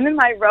honest. I'm in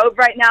my robe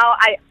right now.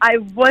 I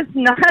was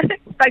not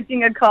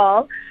expecting a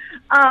call,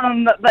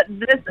 but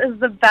this is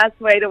the best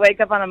way to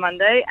wake up on a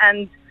Monday.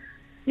 And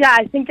yeah,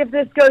 I think if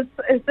this goes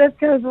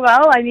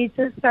well, I need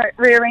to start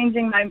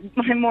rearranging my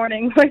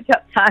morning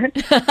wake-up time.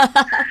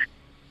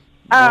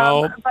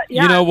 Well,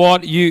 yeah. You know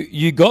what?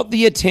 You got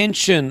the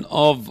attention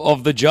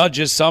of the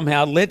judges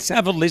somehow. Let's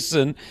have a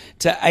listen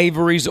to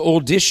Avery's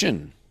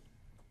audition.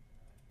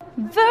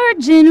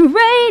 Virgin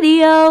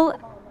Radio.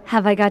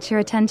 Have I got your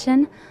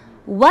attention?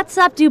 What's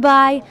up,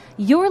 Dubai?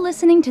 You're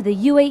listening to the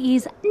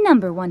UAE's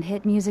 #1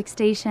 hit music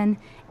station.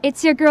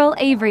 It's your girl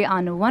Avery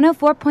on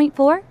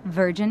 104.4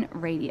 Virgin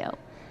Radio.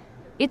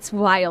 It's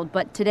wild,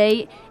 but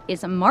today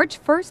is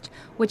March 1st,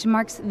 which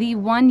marks the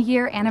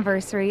 1-year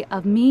anniversary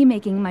of me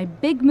making my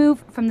big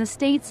move from the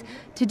States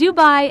to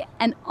Dubai,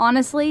 and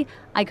honestly,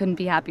 I couldn't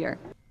be happier.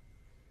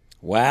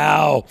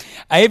 Wow.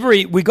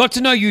 Avery, we got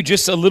to know you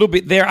just a little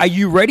bit there. Are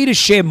you ready to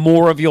share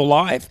more of your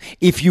life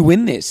if you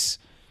win this?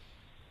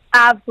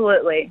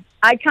 Absolutely.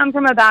 I come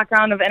from a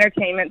background of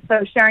entertainment,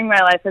 so sharing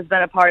my life has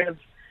been a part of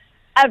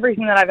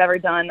everything that I've ever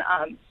done.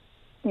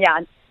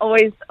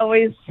 Always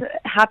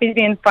happy to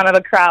be in front of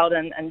a crowd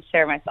and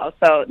share myself.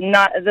 So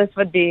this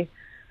would be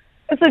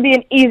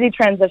an easy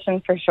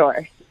transition for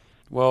sure.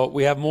 Well,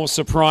 we have more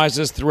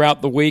surprises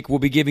throughout the week. We'll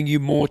be giving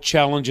you more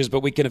challenges,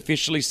 but we can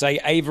officially say,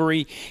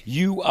 Avery,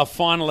 you are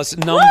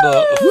finalist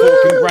number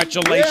 4.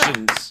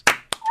 Congratulations.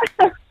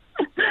 Yeah.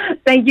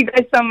 Thank you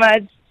guys so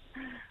much.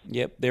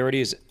 Yep, there it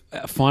is.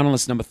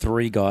 Finalist number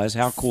 3, guys.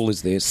 How cool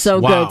is this? So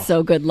good,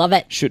 so good. Love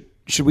it. Should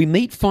we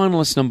meet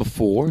finalist number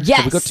 4? Yes.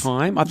 Have we got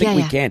time? I think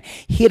we can.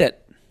 Hit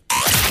it.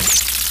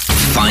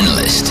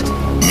 Finalist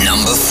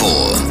number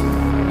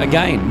 4.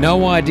 Again,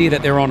 no idea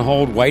that they're on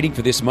hold waiting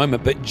for this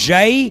moment, but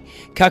Jay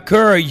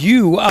Kakura,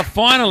 you are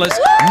finalist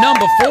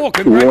number 4.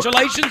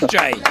 Congratulations,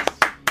 Jay.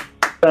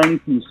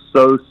 Thank you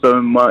so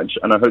much,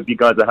 and I hope you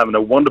guys are having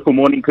a wonderful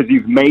morning because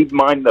you've made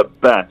mine the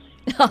best.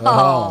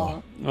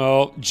 Oh,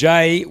 Well,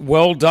 Jay,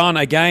 well done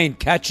again,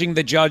 catching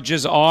the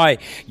judge's eye.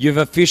 You've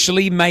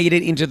officially made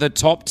it into the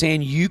top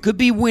 10. You could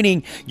be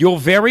winning your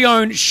very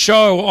own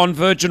show on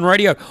Virgin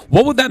Radio.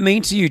 What would that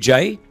mean to you,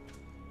 Jay?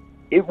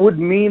 It would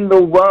mean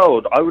the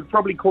world. I would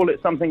probably call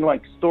it something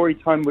like Story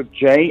Time with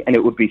Jay, and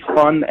it would be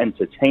fun,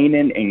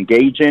 entertaining,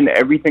 engaging,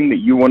 everything that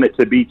you want it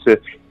to be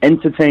to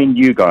entertain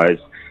you guys.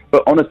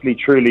 But honestly,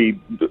 truly,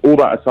 all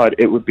that aside,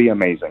 it would be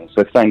amazing.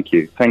 So thank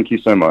you. Thank you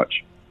so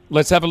much.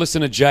 Let's have a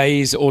listen to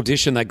Jay's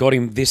audition that got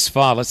him this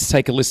far. Let's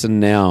take a listen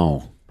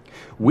now.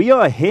 We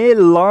are here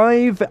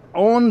live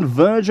on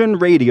Virgin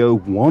Radio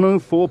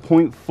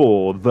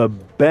 104.4, the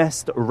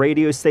best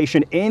radio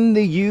station in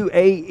the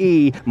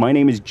UAE. My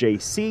name is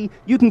JC.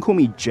 You can call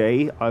me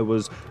Jay. I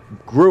was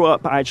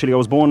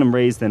born and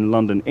raised in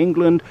London,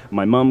 England.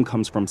 My mum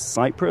comes from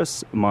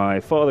Cyprus. My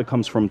father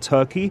comes from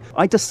Turkey.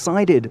 I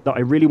decided that I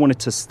really wanted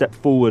to step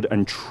forward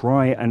and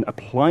try and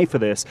apply for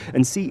this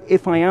and see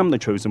if I am the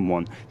chosen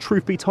one.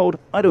 Truth be told,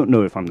 I don't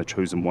know if I'm the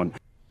chosen one.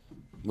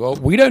 Well,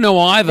 we don't know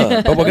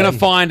either, but we're going to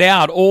find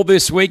out all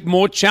this week.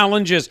 More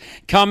challenges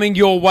coming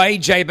your way,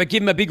 Jay, but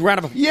give him a big round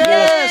of applause.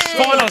 Yes!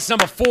 Finalist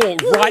number 4,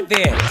 right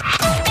there.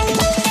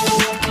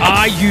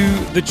 Are you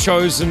the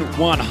chosen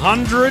one?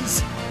 Hundreds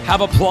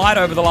have applied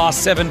over the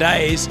last 7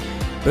 days,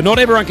 but not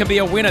everyone can be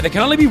a winner. There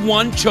can only be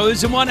one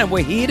chosen one, and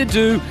we're here to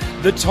do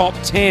the top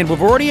 10.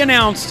 We've already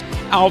announced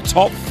our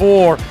top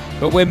 4,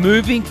 but we're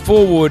moving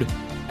forward.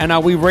 And are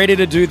we ready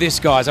to do this,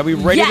 guys? Are we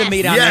ready to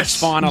meet our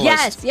next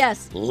finalist?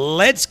 Yes.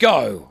 Let's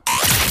go.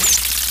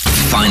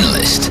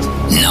 Finalist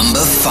number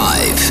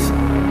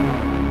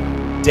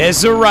 5.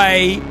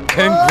 Desiree,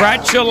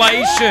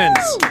 congratulations.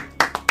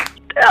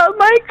 Oh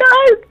my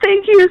God,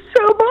 thank you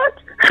so much.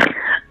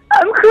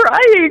 I'm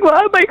crying.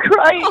 Why am I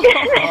crying?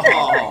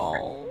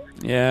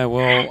 Yeah,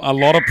 well, a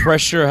lot of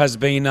pressure has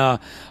been, I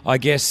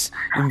guess,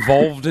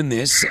 involved in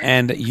this,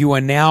 and you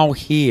are now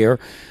here.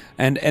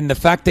 And the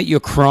fact that you're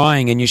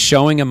crying and you're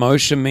showing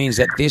emotion means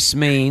that this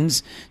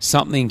means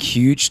something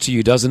huge to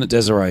you, doesn't it,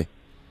 Desiree?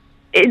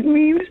 It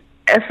means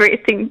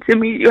everything to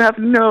me. You have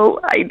no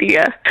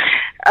idea.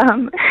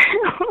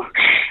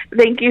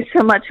 Thank you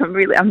so much. I'm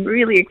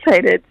really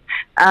excited.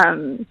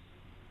 I've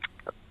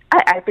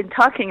been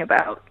talking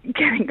about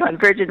getting on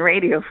Virgin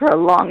Radio for a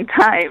long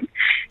time.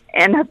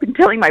 And I've been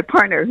telling my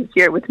partner who's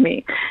here with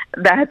me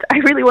that I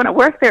really want to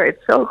work there.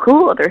 It's so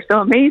cool. They're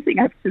so amazing.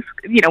 I've just,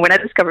 when I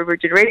discovered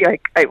Virgin Radio,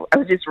 I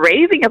was just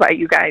raving about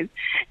you guys.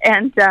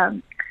 And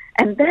then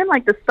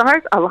like the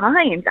stars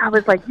aligned. I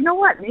was like, you know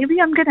what? Maybe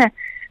I'm gonna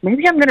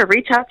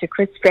reach out to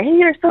Chris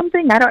Fade or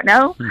something. I don't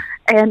know.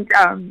 And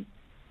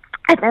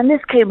then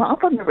this came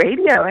up on the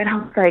radio, and I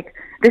was like,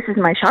 this is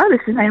my shot.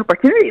 This is my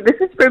opportunity. This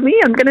is for me.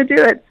 I'm gonna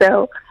do it.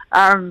 So,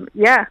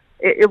 yeah.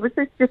 It was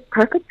just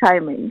perfect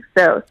timing.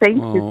 So thank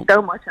you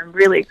so much. I'm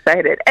really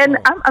excited. And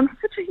I'm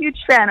such a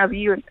huge fan of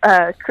you,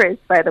 Chris,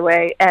 by the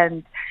way,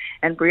 and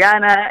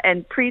Brianna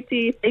and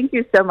Preeti. Thank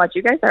you so much.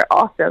 You guys are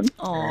awesome.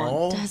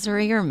 Oh,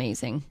 Desiree, you're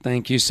amazing.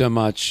 Thank you so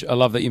much. I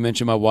love that you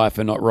mentioned my wife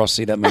and not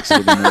Rossi. That makes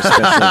it even more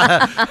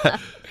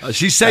special.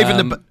 She's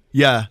saving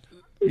Yeah.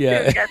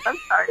 Yes, I'm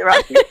sorry,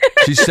 Rossi.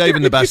 She's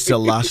saving the best till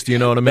last, you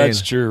know what I mean?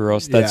 That's true,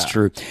 Ross. That's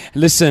true.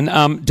 Listen,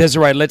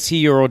 Desiree, let's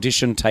hear your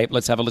audition tape.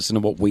 Let's have a listen to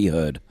what we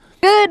heard.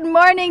 Good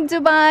morning,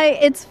 Dubai.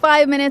 It's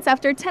 5 minutes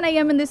after 10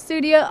 a.m. in the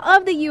studio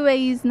of the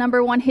UAE's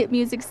 #1 hit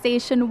music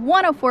station,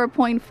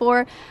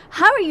 104.4.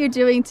 How are you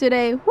doing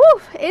today?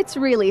 Woo, it's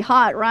really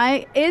hot,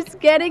 right? It's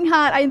getting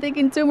hot. I think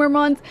in 2 more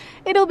months,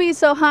 it'll be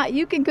so hot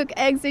you can cook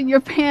eggs in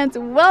your pants.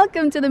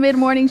 Welcome to the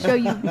mid-morning show,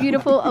 you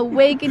beautiful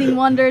awakening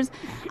wonders.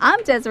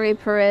 I'm Desiree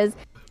Perez.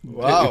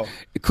 Wow.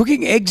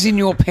 Cooking eggs in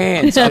your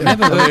pants. I've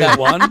never heard that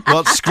one.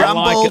 What,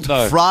 scrambled,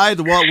 fried?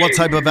 What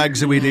type of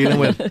eggs are we dealing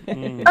with?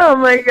 Oh,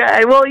 my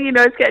God. Well,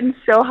 it's getting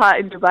so hot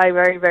in Dubai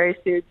very, very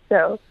soon.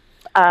 So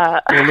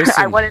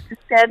I wanted to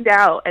stand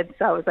out. And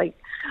so I was like,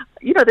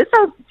 this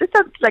sounds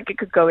like it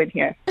could go in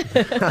here.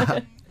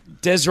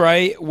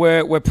 Desiree,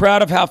 we're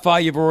proud of how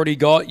far you've already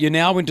got. You're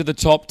now into the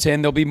top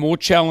 10. There'll be more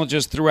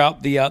challenges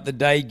throughout the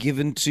day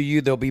given to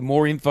you. There'll be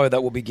more info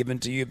that will be given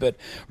to you. But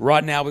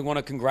right now, we want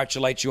to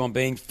congratulate you on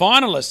being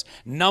finalist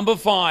number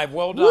 5.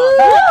 Well done.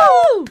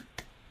 Woo!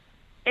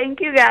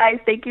 Thank you, guys.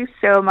 Thank you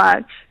so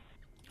much.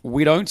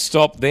 We don't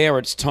stop there.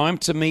 It's time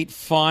to meet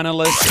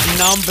finalist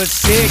number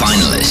 6.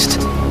 Finalist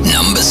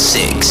number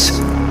 6.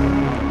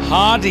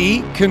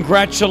 Hardy,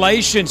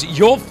 congratulations.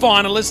 You're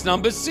finalist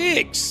number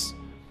 6.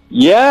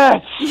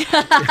 Yes! Yay!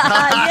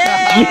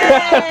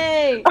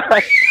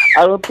 I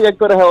don't think I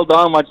could have held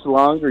on much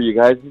longer, you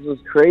guys. This was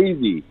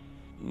crazy.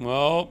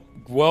 Well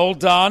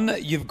done.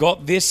 You've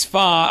got this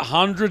far.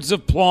 Hundreds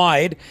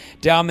applied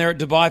down there at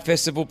Dubai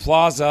Festival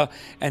Plaza,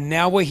 and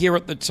now we're here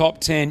at the top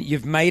 10.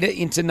 You've made it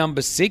into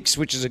number 6,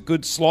 which is a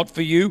good slot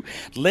for you.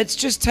 Let's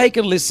just take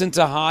a listen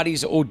to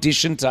Hardy's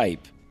audition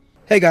tape.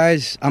 Hey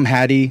guys, I'm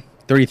Hadi,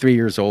 33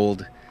 years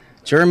old,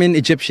 German,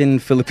 Egyptian,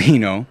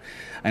 Filipino.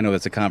 I know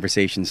that's a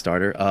conversation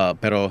starter,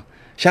 pero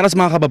shout out to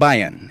mga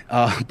kababayan.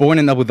 Born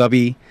in Abu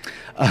Dhabi,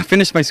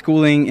 finished my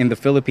schooling in the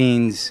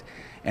Philippines,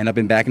 and I've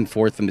been back and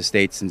forth from the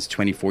States since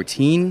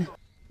 2014.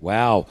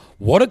 Wow.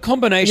 What a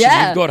combination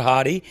you've got,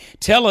 Hardy.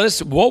 Tell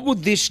us, what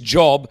would this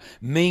job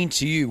mean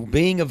to you,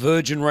 being a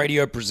Virgin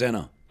Radio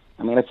presenter?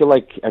 I mean, I feel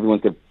like everyone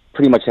could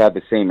pretty much have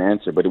the same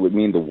answer, but it would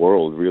mean the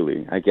world,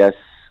 really. I guess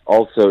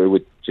also it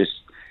would just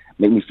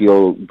make me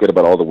feel good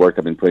about all the work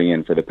I've been putting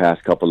in for the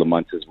past couple of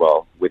months as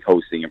well, with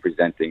hosting and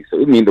presenting. So it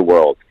would mean the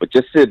world. But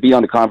just to be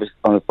on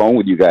the phone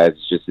with you guys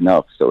is just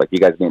enough. So, like, you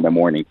guys made my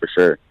morning for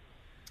sure.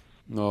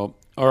 No.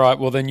 All right,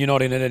 well, then you're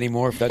not in it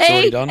anymore if that's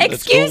already done.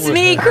 Excuse cool.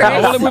 me, Chris.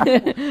 Well,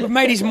 we've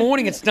made his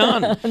morning. It's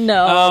done.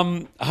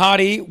 No.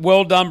 Hardy,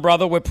 well done,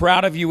 brother. We're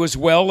proud of you as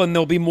well, and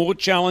there'll be more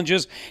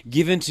challenges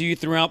given to you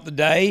throughout the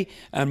day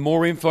and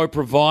more info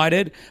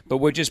provided, but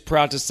we're just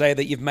proud to say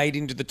that you've made it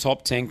into the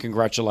top 10.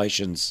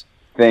 Congratulations.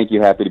 Thank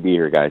you. Happy to be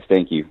here, guys.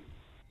 Thank you.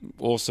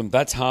 Awesome.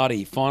 That's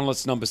Hardy,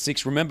 finalist number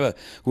 6. Remember,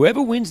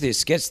 whoever wins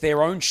this gets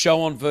their own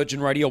show on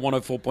Virgin Radio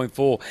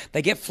 104.4.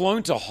 They get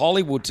flown to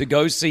Hollywood to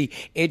go see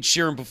Ed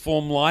Sheeran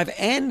perform live,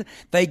 and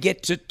they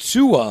get to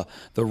tour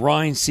the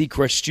Ryan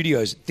Seacrest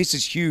studios. This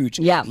is huge.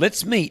 Yeah.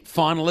 Let's meet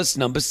finalist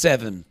number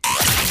 7.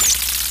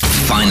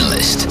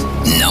 Finalist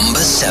number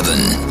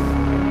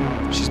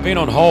 7. She's been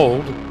on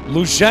hold.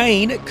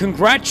 Lujane,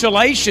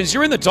 congratulations.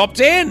 You're in the top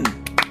 10.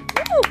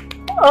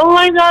 Oh,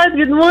 my God.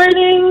 Good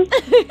morning.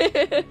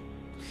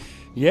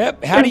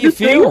 Yep. How do you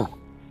feel?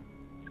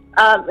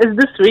 Is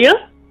this real?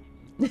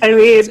 I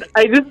mean,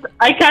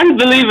 I can't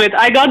believe it.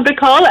 I got the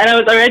call and I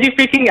was already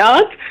freaking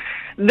out.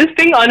 This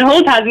thing on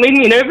hold has made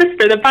me nervous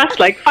for the past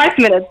 5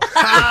 minutes.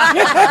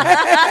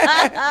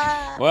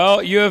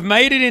 Well, you have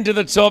made it into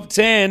the top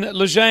 10.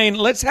 Lujane,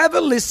 let's have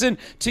a listen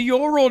to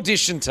your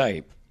audition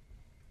tape.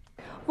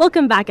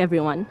 Welcome back,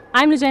 everyone.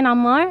 I'm Lujane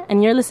Ammar,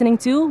 and you're listening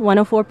to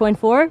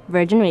 104.4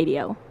 Virgin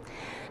Radio.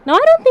 Now, I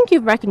don't think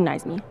you've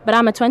recognized me, but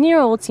I'm a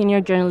 20-year-old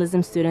senior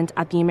journalism student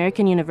at the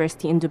American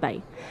University in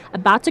Dubai,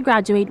 about to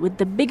graduate with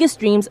the biggest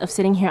dreams of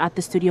sitting here at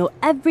the studio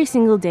every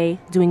single day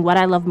doing what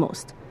I love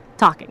most,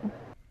 talking.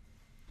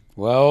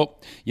 Well,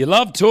 you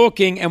love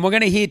talking, and we're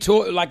going to hear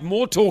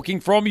more talking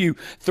from you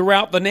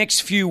throughout the next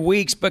few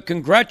weeks, but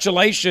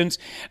congratulations,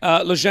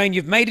 Lujane,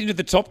 you've made it into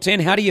the top 10.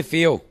 How do you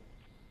feel?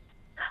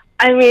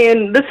 I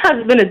mean, this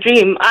has been a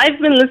dream. I've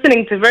been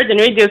listening to Virgin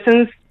Radio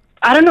since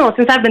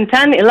I've been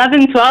 10,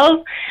 11,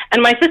 12,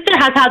 and my sister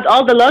has had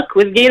all the luck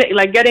with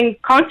getting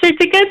concert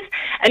tickets,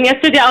 and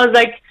yesterday I was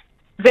like,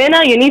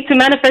 Zaina, you need to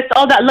manifest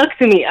all that luck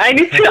to me. I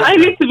need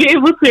to be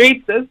able to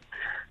reach this.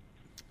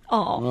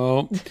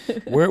 Oh,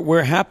 well,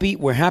 we're happy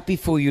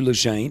for you,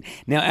 Lujane.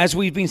 Now, as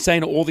we've been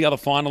saying to all the other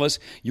finalists,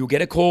 you'll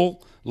get a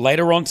call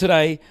later on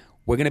today.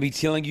 We're going to be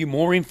telling you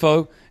more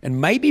info and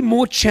maybe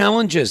more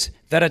challenges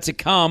that are to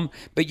come,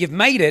 but you've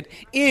made it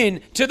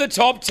into the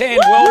top 10.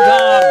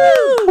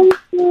 Well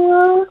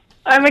done.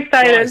 I'm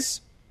excited.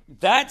 Nice.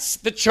 That's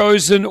the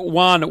chosen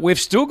one. We've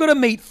still got to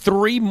meet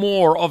 3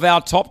 more of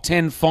our top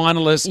 10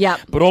 finalists. Yep.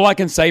 But all I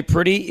can say,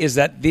 Pretty, is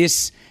that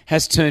this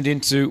has turned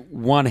into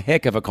one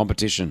heck of a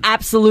competition.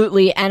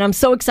 Absolutely, and I'm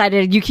so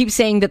excited. You keep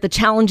saying that the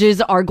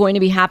challenges are going to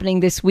be happening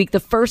this week.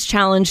 The first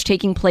challenge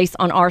taking place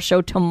on our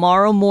show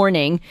tomorrow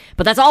morning,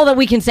 but that's all that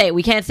we can say.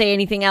 We can't say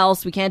anything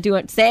else. We can't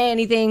say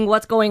anything,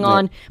 what's going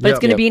on, but it's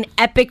going to be an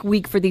epic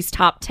week for these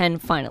top 10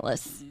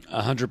 finalists.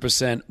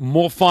 100%.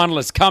 More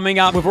finalists coming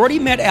up. We've already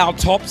met our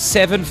top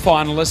 7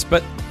 finalists,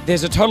 but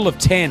there's a total of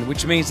 10,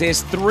 which means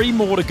there's 3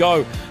 more to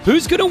go.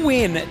 Who's going to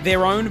win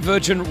their own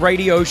Virgin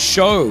Radio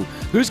show?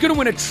 Who's going to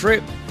win a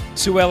trip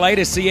to LA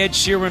to see Ed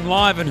Sheeran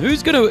live? And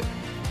who's going to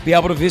be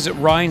able to visit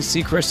Ryan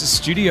Seacrest's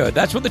studio?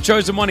 That's what the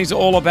chosen one is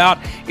all about.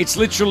 It's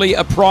literally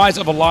a prize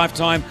of a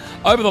lifetime.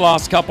 Over the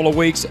last couple of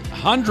weeks,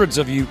 hundreds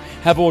of you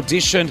have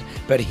auditioned,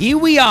 but here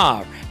we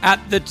are at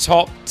the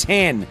top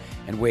 10,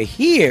 and we're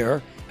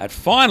here at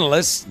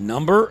finalist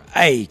number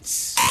 8.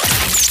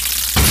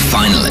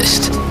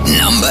 Finalist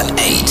number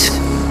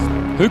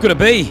 8. Who could it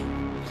be?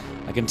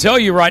 I can tell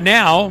you right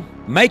now,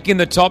 making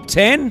the top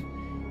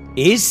 10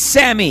 is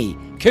Sammy.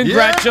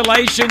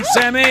 Congratulations,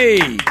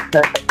 Sammy.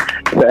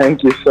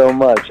 Thank you so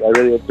much. I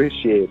really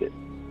appreciate it.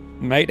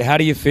 Mate, how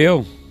do you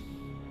feel?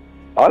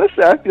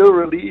 Honestly, I feel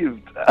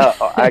relieved.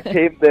 I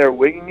came there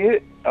winging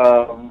it.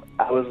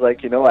 I was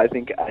like, I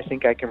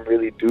think I can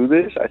really do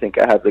this. I think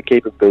I have the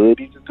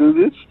capability to do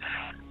this.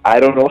 I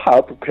don't know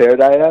how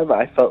prepared I am.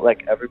 I felt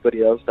like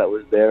everybody else that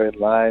was there in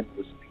line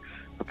was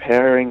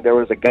preparing. There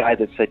was a guy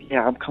that said,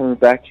 yeah, I'm coming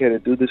back here to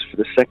do this for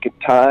the second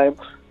time.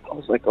 I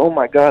was like, oh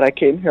my God, I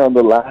came here on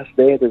the last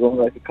day. There's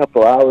only a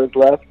couple hours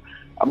left.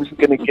 I'm just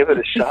going to give it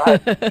a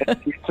shot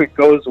and see if it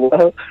goes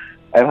well.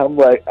 And I'm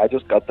like, I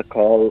just got the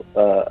call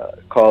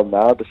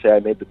now to say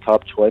I made the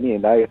top 20,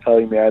 and now you're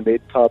telling me I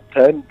made top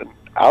 10. And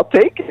I'll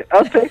take it.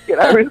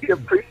 I really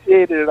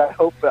appreciate it, and I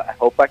hope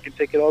I can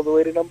take it all the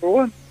way to number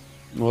 1.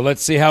 Well,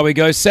 let's see how we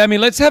go. Sammy,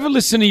 let's have a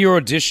listen to your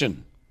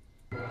audition.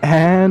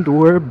 And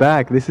we're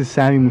back. This is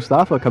Sammy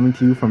Mustafa coming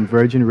to you from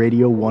Virgin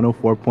Radio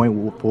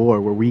 104.4,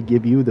 where we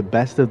give you the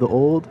best of the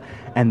old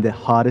and the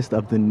hottest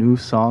of the new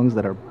songs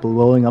that are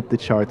blowing up the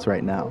charts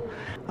right now.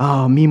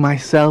 Me,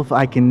 myself,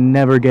 I can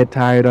never get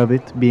tired of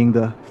it, being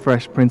the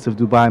Fresh Prince of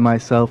Dubai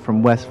myself,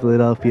 from West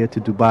Philadelphia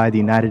to Dubai, the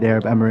United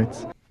Arab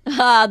Emirates.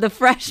 The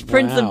Fresh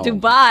Prince of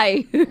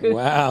Dubai.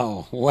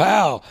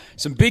 Wow.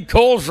 Some big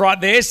calls right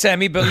there,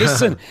 Sammy. But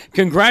listen,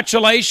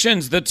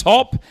 congratulations. The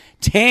top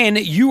 10,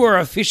 you are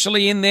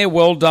officially in there.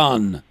 Well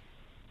done.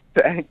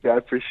 Thank you. I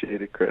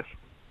appreciate it, Chris.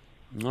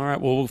 All right,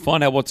 well, we'll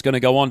find out what's going to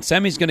go on.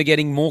 Sammy's going to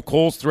getting more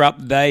calls throughout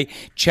the day.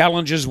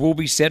 Challenges will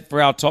be set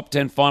for our top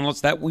 10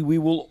 finalists that we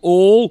will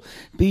all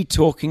be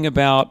talking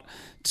about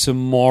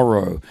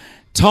tomorrow.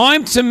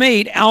 Time to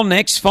meet our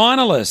next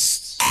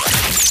finalists.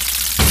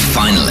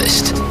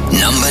 Finalist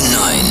number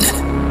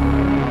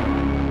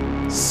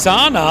 9.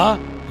 Sana,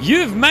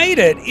 you've made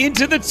it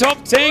into the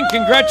top 10.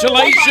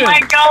 Congratulations. Oh my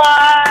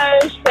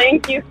gosh.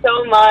 Thank you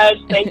so much.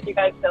 Thank you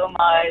guys so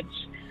much.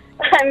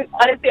 I'm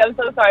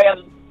so sorry.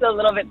 I'm still a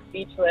little bit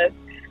speechless.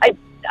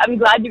 I'm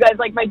glad you guys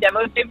like my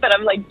demo tape, but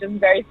I'm just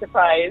very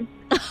surprised.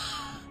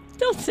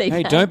 Don't say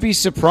Hey, that. don't be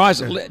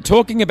surprised.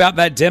 Talking about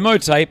that demo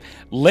tape,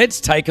 let's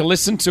take a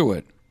listen to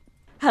it.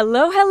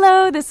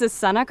 Hello. This is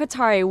Sana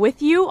Qatari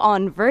with you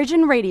on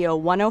Virgin Radio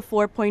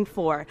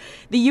 104.4,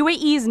 the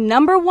UAE's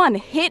 #1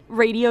 hit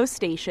radio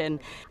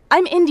station.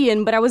 I'm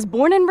Indian, but I was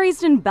born and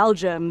raised in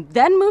Belgium,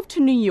 then moved to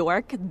New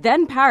York,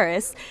 then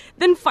Paris,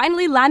 then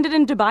finally landed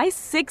in Dubai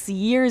 6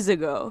 years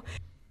ago.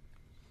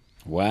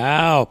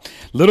 Wow.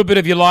 Little bit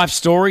of your life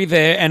story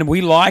there, and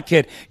we like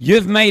it.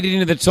 You've made it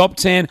into the top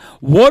 10.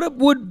 What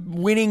would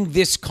winning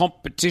this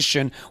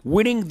competition,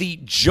 winning the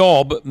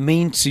job,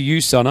 mean to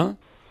you, Sana?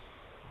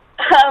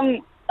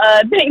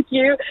 Thank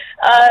you.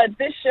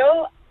 This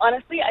show,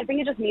 honestly, I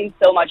think it just means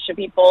so much to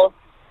people.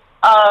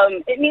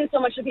 It means so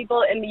much to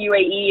people in the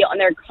UAE on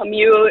their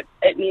commute.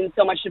 It means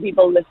so much to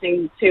people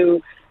listening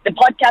to the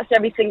podcast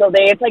every single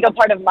day. It's like a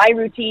part of my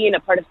routine, a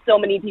part of so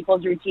many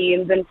people's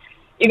routines. And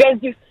you guys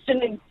do such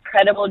an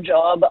incredible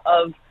job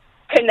of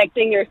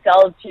connecting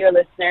yourselves to your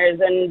listeners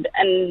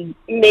and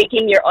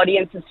making your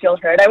audiences feel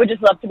heard. I would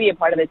just love to be a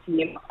part of the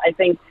team. I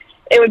think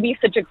it would be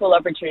such a cool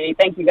opportunity.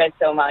 Thank you guys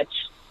so much.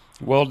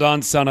 Well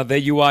done, Sana. There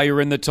you are.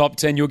 You're in the top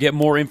 10. You'll get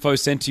more info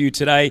sent to you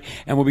today,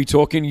 and we'll be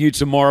talking to you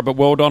tomorrow. But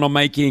well done on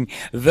making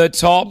the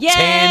top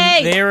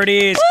 10. There it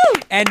is.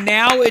 Woo! And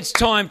now it's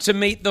time to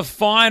meet the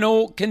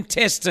final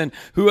contestant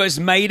who has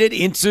made it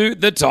into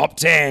the top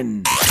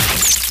 10.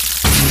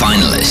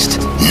 Finalist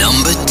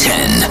number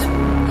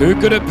 10. Who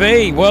could it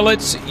be? Well,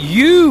 it's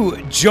you,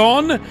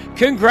 John.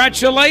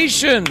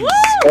 Congratulations. Woo!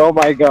 Oh,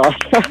 my God.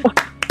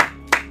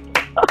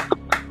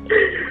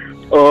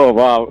 Oh,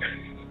 wow.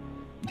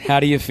 How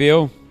do you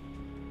feel?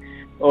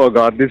 Oh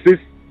God, this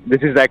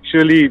is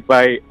actually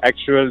my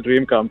actual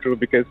dream come true,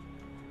 because,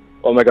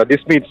 oh my God,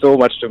 this means so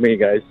much to me,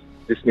 guys.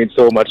 This means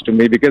so much to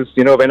me because,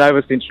 when I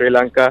was in Sri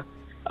Lanka,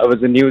 I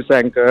was a news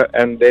anchor,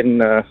 and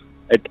then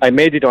I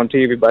made it on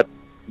TV, but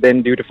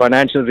then due to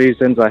financial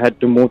reasons, I had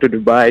to move to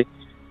Dubai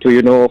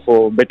to,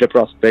 for better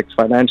prospects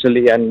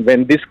financially. And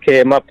when this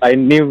came up, I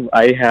knew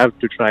I have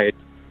to try it.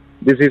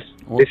 This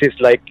is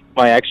like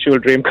my actual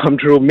dream come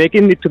true.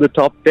 Making it to the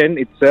top 10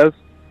 itself,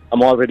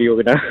 I'm already a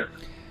winner.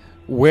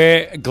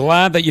 We're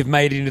glad that you've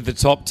made it into the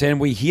top 10.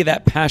 We hear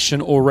that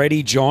passion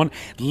already, John.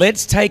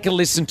 Let's take a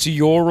listen to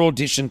your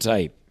audition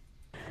tape.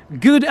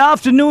 Good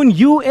afternoon,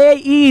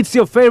 UAE. It's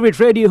your favorite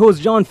radio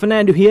host, John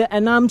Fernando here,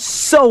 and I'm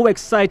so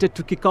excited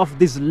to kick off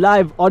this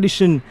live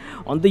audition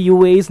on the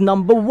UAE's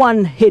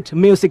 #1 hit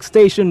music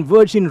station,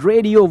 Virgin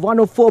Radio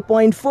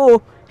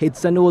 104.4.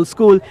 Hits and old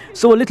school.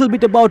 So a little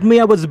bit about me.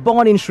 I was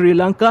born in Sri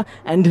Lanka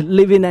and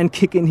living and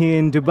kicking here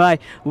in Dubai.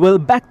 Well,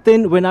 back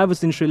then when I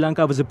was in Sri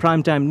Lanka, I was a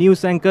primetime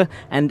news anchor,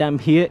 and I'm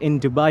here in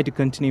Dubai to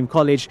continue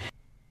college.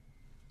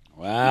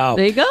 Wow.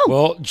 There you go.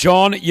 Well,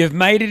 John, you've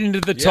made it into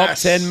the top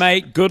 10,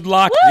 mate. Good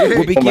luck. Woo!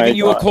 We'll be giving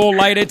you a call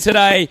later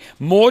today.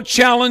 More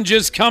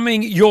challenges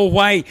coming your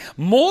way.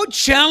 More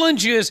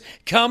challenges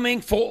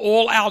coming for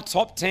all our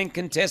top 10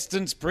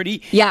 contestants,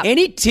 Pretty. Yeah.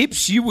 Any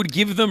tips you would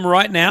give them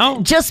right now?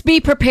 Just be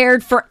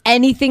prepared for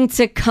anything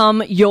to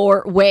come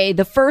your way.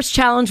 The first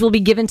challenge will be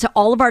given to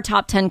all of our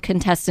top 10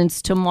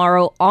 contestants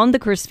tomorrow on the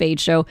Chris Fade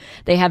Show.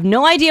 They have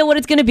no idea what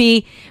it's going to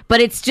be, but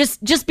it's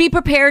just be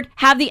prepared,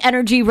 have the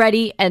energy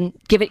ready, and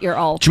give it your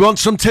all. Do you want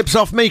some tips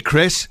off me,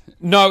 Chris?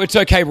 No, it's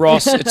okay,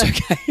 Ross. It's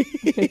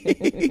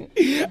okay.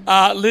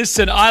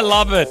 Listen, I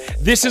love it.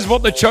 This is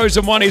what The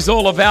Chosen One is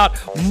all about.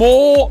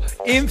 More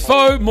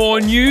info,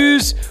 more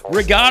news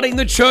regarding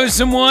The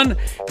Chosen One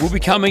will be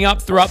coming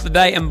up throughout the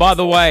day. And by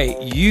the way,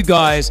 you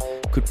guys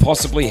could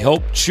possibly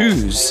help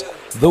choose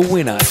the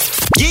winner.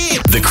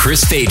 Yeah! The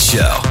Chris Fade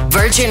Show.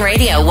 Virgin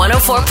Radio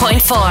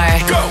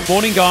 104.4. Go!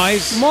 Morning,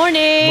 guys.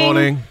 Morning.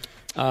 Morning.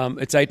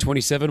 It's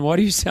 8:27. Why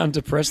do you sound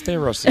depressed there,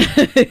 Rossi?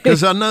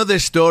 Because I know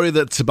this story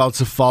that's about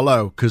to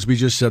follow, because we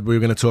just said we were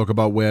going to talk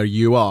about where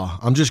you are.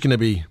 I'm going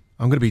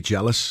to be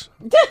jealous.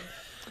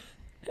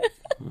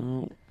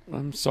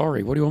 I'm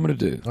sorry. What do you want me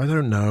to do? I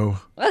don't know.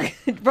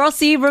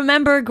 Rossi,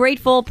 remember,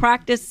 grateful,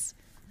 practice,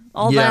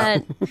 all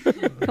that.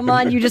 Come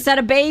on, you just had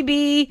a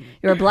baby.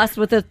 You're blessed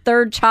with a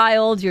third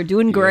child. You're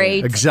doing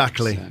great.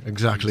 Exactly.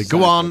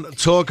 Go on,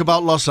 talk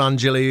about Los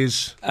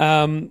Angeles.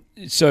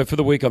 So for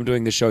the week, I'm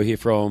doing the show here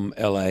from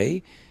LA.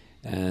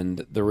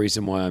 And the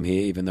reason why I'm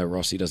here, even though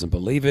Rossi doesn't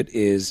believe it,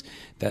 is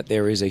that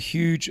there is a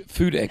huge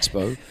food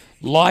expo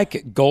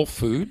like Gulf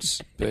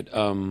Foods, but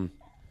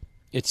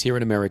it's here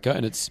in America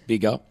and it's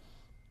bigger.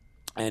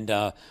 And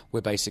we're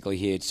basically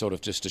here sort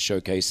of just to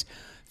showcase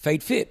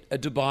Fade Fit, a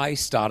Dubai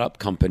startup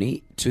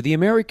company, to the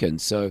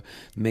Americans. So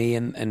me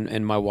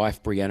and my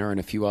wife, Brianna, and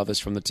a few others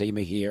from the team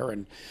are here,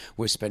 and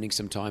we're spending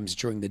some time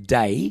during the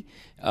day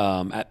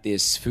at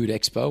this food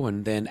expo,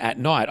 and then at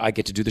night I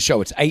get to do the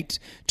show. It's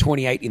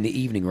 8:28 in the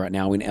evening right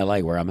now in LA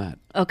where I'm at.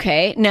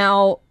 Okay,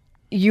 now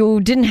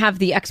you didn't have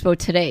the expo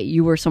today.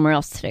 You were somewhere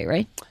else today,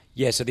 right?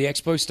 Yeah, so the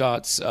expo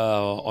starts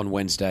on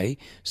Wednesday.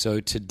 So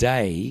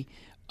today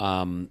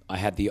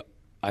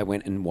I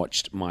went and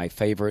watched my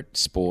favorite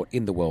sport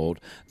in the world,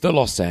 the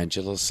Los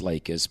Angeles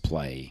Lakers,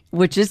 play.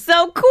 Which is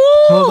so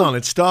cool. Hold on,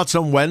 it starts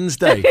on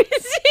Wednesday.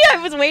 See, I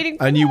was waiting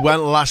for And you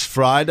went last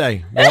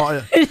Friday.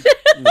 What?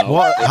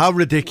 What? How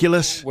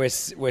ridiculous.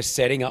 We're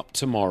setting up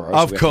tomorrow.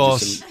 Of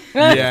course.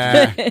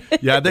 Yeah.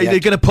 They're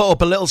going to put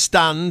up a little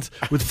stand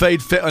with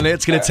Fade Fit on it.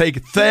 It's going to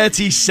take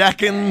 30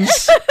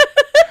 seconds.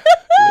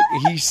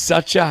 He's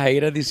such a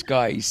hater, this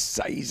guy. He's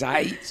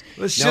hate.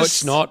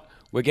 It's not.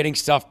 We're getting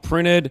stuff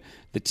printed.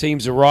 The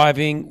team's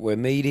arriving. We're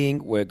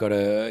meeting. We've got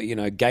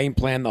to, game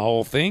plan the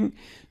whole thing.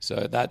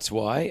 So that's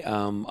why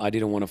I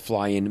didn't want to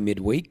fly in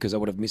midweek because I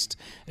would have missed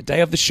a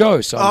day of the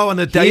show. So and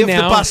a day of the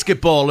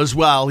basketball as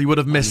well. You would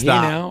have missed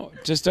that. Now,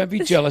 just don't be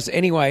jealous.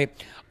 Anyway,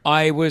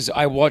 I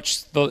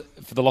watched the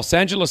Los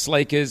Angeles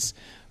Lakers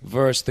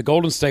versus the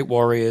Golden State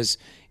Warriors.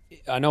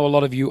 I know a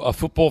lot of you are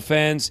football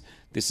fans.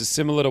 This is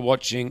similar to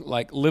watching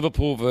like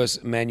Liverpool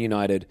versus Man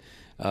United.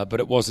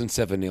 But it wasn't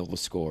 7-0 the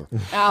score.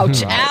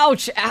 Ouch!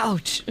 Ouch!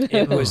 Ouch!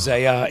 It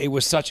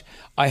was such.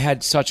 I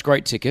had such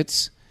great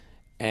tickets,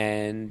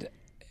 and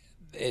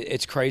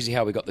it's crazy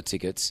how we got the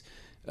tickets.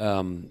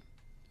 2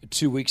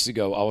 weeks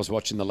ago, I was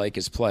watching the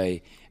Lakers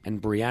play,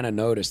 and Brianna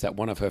noticed that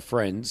one of her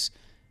friends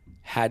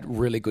had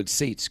really good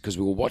seats because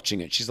we were watching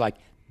it. She's like,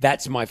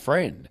 "That's my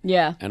friend."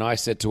 Yeah. And I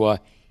said to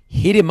her,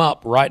 "Hit him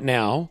up right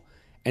now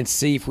and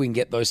see if we can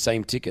get those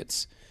same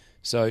tickets."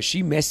 So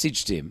she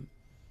messaged him.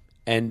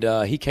 And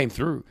he came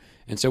through.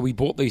 And so we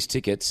bought these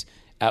tickets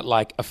at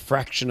like a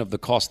fraction of the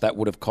cost that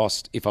would have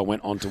cost if I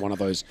went onto one of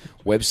those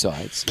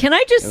websites. Can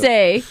I just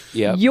say,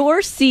 Yep.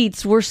 Your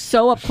seats were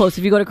so up close.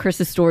 If you go to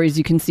Chris's stories,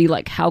 you can see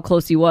like how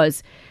close he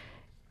was.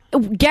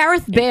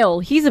 Gareth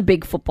Bale, he's a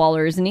big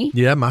footballer, isn't he?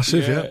 Yeah,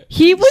 massive, yeah.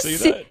 He was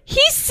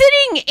he's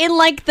sitting in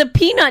like the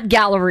peanut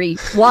gallery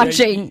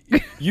watching.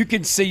 You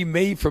can see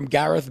me from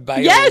Gareth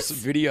Bale's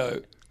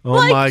video.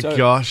 Oh my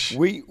gosh.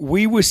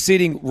 We were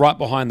sitting right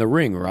behind the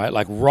ring, right?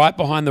 Like right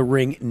behind the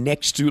ring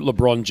next to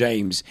LeBron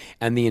James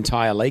and the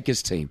entire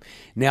Lakers team.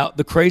 Now,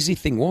 the crazy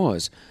thing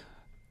was,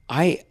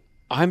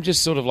 I'm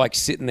just sort of like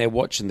sitting there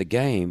watching the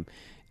game,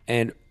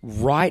 and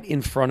right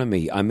in front of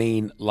me, I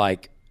mean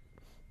like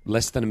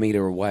less than a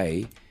meter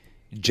away,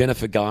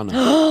 Jennifer Garner.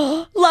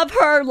 Love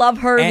her, love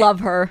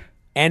her.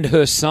 And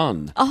her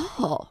son.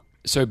 Oh.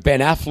 So Ben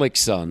Affleck's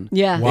son.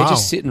 Yeah. They're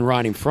just sitting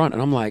right in front,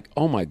 and I'm like,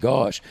 oh my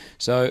gosh.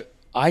 So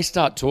I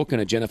start talking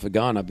to Jennifer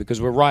Garner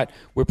because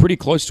we're pretty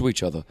close to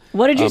each other.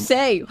 What did you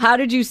say? How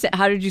did you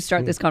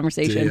start this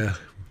conversation? Dear.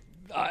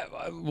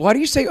 Why do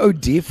you say "oh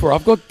dear" for?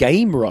 I've got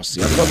game,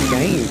 Rossi. I've got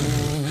game.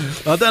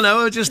 I don't know.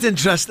 I was just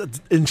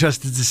interested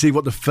to see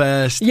what the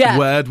first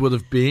word would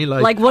have been.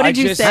 Like what did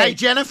you say? Hey,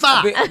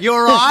 Jennifer, you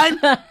all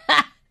right?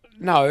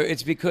 No,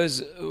 it's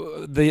because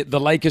the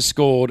Lakers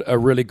scored a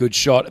really good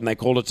shot and they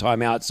called a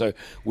timeout. So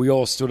we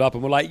all stood up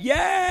and we're like,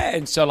 yeah.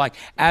 And so like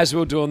as we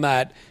were doing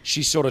that,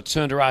 she sort of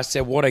turned around and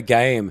said, what a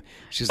game.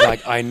 She's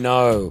like, I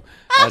know.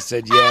 I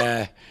said,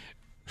 yeah.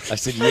 She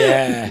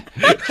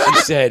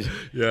said,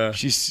 yeah.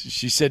 She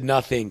said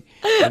nothing.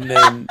 And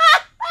then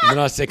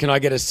I said, can I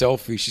get a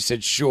selfie? She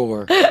said,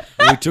 sure. And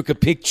we took a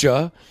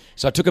picture.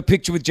 So I took a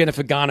picture with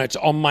Jennifer Garner. It's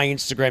on my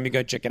Instagram. You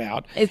go check it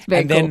out. It's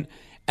very cool.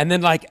 And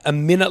then like a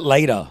minute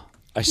later,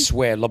 I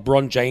swear,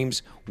 LeBron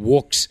James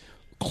walks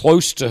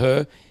close to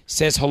her,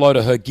 says hello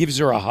to her, gives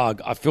her a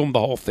hug. I filmed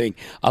the whole thing.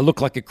 I look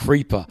like a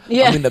creeper.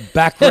 Yeah. I'm in the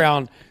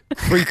background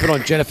creeping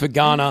on Jennifer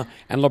Garner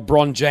and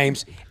LeBron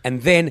James.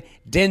 And then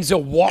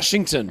Denzel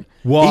Washington,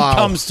 wow. He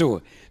comes to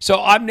her.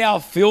 So I'm now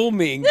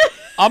filming.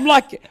 I'm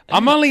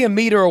only a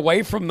meter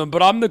away from them,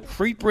 but I'm the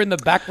creeper in the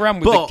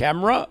background with the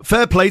camera.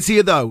 Fair play to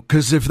you, though,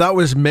 because if that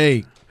was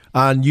me,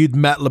 and you'd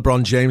met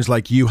LeBron James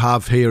like you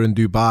have here in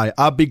Dubai,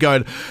 I'd be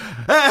going,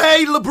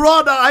 hey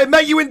LeBron, I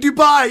met you in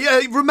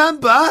Dubai,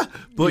 remember?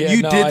 But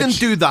you didn't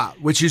do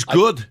that, which is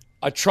good.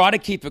 I try to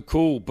keep it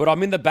cool, but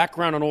I'm in the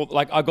background on all.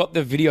 Like, I got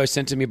the video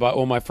sent to me by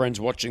all my friends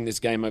watching this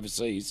game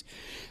overseas,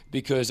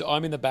 because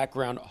I'm in the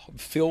background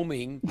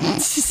filming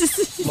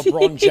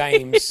LeBron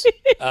James,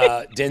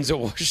 Denzel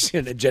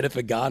Washington, and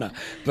Jennifer Garner.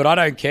 But I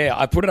don't care.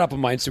 I put it up on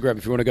my Instagram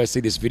if you want to go see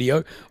this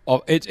video.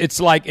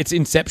 It's like it's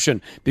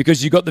Inception,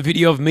 because you got the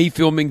video of me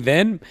filming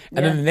them,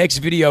 and then the next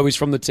video is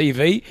from the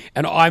TV,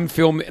 and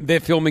they're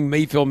filming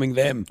me filming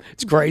them.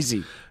 It's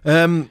crazy.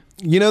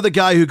 You know the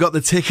guy who got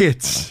the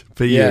tickets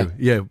for you?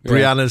 Yeah,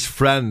 Brianna's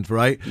friend,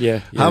 right?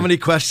 Yeah. How many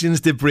questions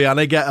did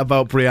Brianna get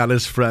about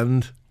Brianna's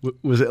friend?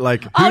 Was it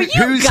like,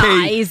 who's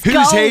guys, he?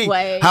 Who's he?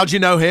 away. How do you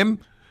know him?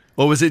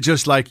 Or was it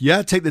just like,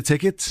 yeah, take the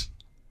tickets?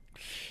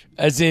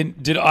 As in,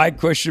 did I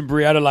question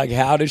Brianna, like,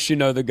 how does she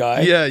know the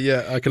guy?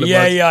 Yeah, I can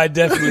imagine. Yeah, I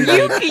definitely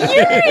did.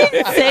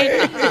 You're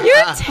insane.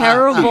 You're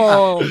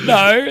terrible.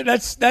 No,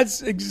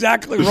 that's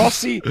exactly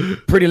Rossi.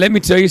 Pretty, let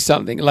me tell you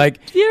something. Like,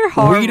 you're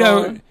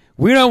horrible.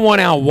 We don't want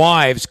our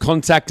wives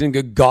contacting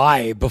a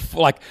guy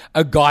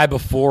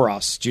before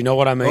us. Do you know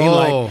what I mean?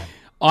 Oh. Like,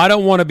 I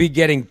don't want to be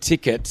getting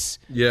tickets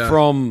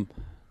from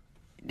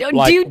like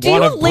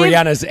one of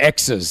Brianna's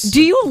exes.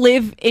 Do you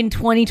live in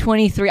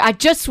 2023? I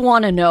just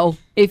want to know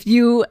if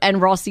you and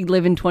Rossi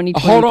live in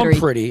 2023. Hold on,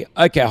 Pretty.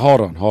 Okay,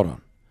 hold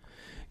on.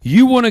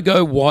 You want to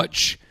go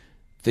watch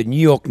the New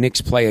York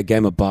Knicks play a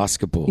game of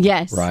basketball?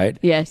 Yes. Right?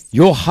 Yes.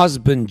 Your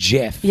husband,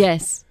 Jeff.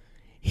 Yes.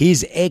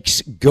 His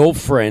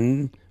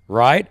ex-girlfriend,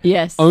 right?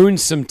 Yes.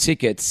 Owns some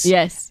tickets.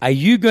 Yes. Are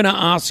you going to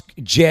ask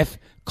Jeff,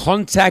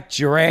 contact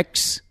your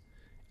ex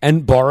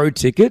and borrow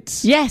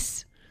tickets?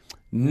 Yes.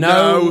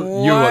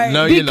 No, you're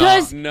not.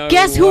 Because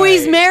guess who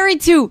he's married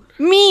to?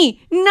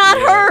 Me, not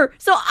her.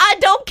 So I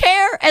don't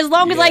care as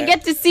long as I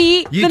get to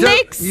see the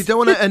Knicks. You don't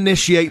want to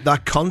initiate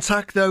that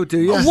contact, though, do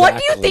you? What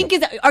do you think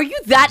is? Are you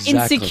that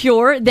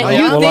insecure that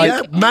you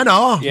think? Men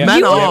are. Yeah,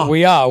 Men are.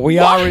 We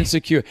are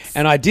insecure.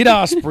 And I did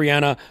ask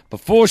Brianna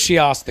before she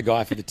asked the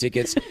guy for the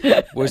tickets.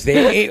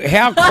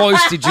 How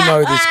close did you know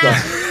this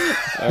guy?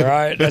 All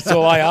right, that's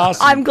all I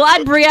asked. I'm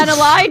glad Brianna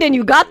lied and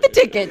you got the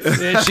tickets.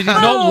 Yeah, she did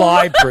not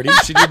lie, Pretty.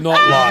 She did not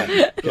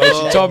lie. Okay,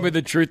 she told me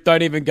the truth.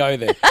 Don't even go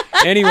there.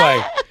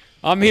 Anyway,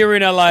 I'm here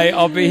in LA.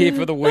 I'll be here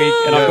for the week.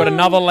 And I've got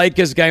another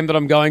Lakers game that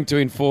I'm going to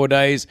in 4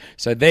 days.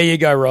 So there you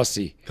go,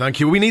 Rossi.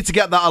 Thank you. We need to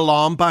get that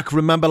alarm back.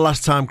 Remember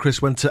last time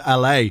Chris went to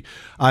LA,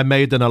 I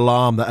made an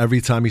alarm that every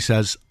time he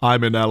says,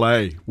 I'm in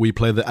LA, we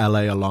play the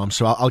LA alarm.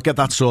 So I'll get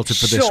that sorted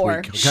for this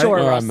week. Okay? Sure,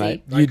 all right, Rossi.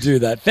 mate. You do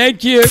that.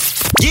 Thank you.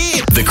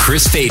 The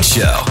Chris Fade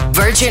Show.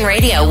 Virgin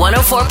Radio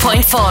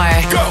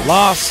 104.4.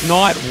 Last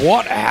night,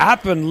 what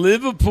happened?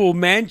 Liverpool,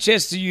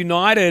 Manchester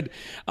United,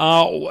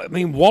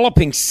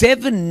 walloping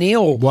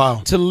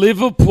 7-0 to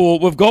Liverpool.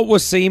 We've got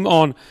Wasim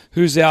on,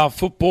 who's our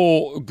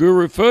football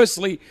guru.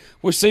 Firstly,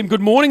 Wasim,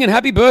 good morning and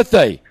happy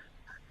birthday.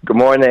 Good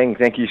morning.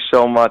 Thank you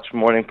so much.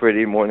 Morning,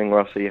 Pretty. Morning,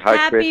 Rossi.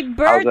 Hi, Chris. Happy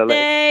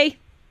birthday.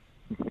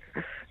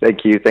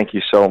 Thank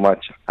you so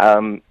much.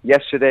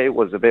 Yesterday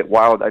was a bit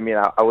wild. I mean,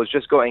 I was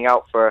just going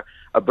out for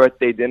a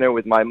birthday dinner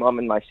with my mom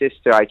and my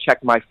sister. I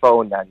checked my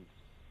phone and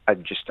I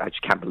just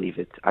can't believe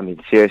it. I mean,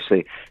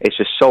 seriously, it's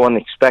just so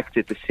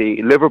unexpected to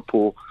see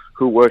Liverpool,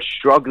 who were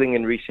struggling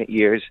in recent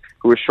years,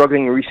 who were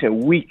struggling in recent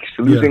weeks,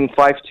 losing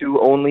 5-2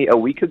 only a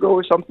week ago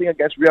or something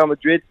against Real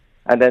Madrid,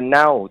 and then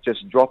now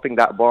just dropping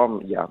that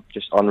bomb. Yeah,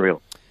 just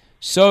unreal.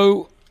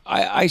 So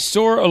I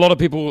saw a lot of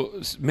people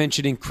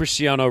mentioning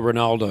Cristiano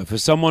Ronaldo. For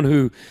someone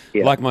who,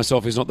 like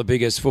myself, is not the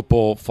biggest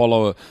football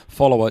follower,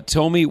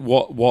 tell me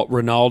what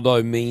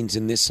Ronaldo means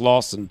in this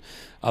loss, and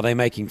are they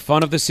making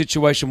fun of the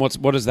situation?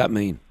 What does that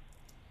mean?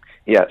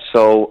 Yeah,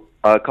 so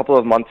a couple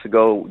of months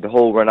ago, the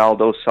whole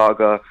Ronaldo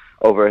saga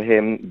over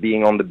him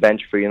being on the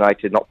bench for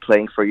United, not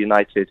playing for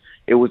United,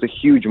 it was a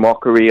huge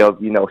mockery of,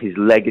 his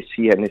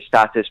legacy and his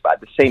status, but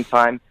at the same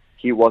time,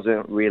 he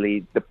wasn't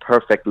really the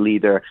perfect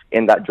leader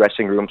in that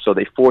dressing room, so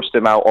they forced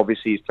him out.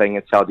 Obviously, he's playing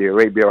in Saudi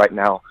Arabia right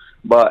now.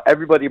 But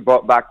everybody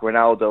brought back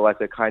Ronaldo as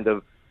a kind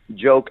of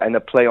joke and a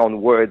play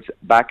on words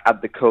back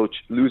at the coach,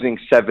 losing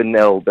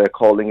 7-0. They're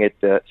calling it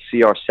the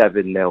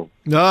CR7-0.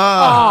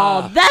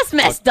 Oh, that's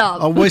messed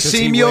up. Oh,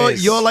 Wasim,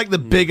 you're like the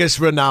biggest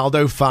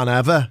Ronaldo fan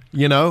ever.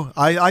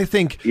 I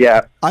think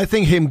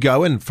him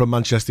going from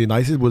Manchester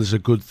United was a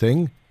good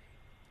thing.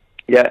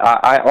 Yeah,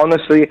 I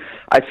honestly,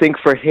 I think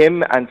for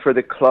him and for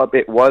the club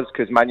it was,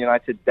 because Man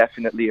United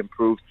definitely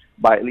improved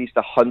by at least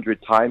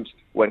 100 times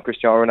when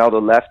Cristiano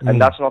Ronaldo left. And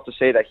that's not to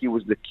say that he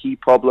was the key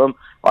problem.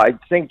 I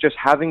think just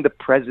having the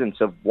presence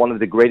of one of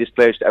the greatest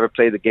players to ever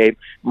play the game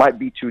might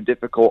be too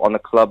difficult on a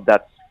club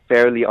that's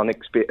fairly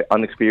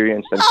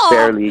unexperienced and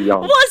fairly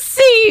young.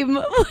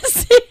 Wasim!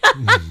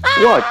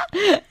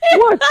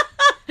 What?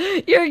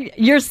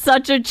 You're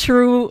such a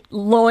true,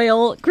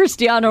 loyal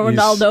Cristiano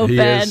Ronaldo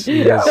fan.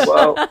 Yeah,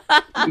 well,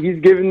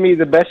 he's given me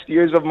the best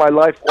years of my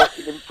life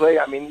watching him play.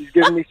 I mean, he's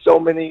given me so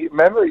many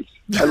memories.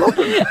 I love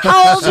him.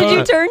 How old did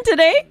you turn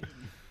today?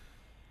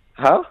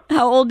 Huh?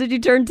 How old did you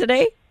turn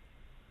today?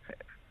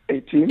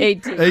 18.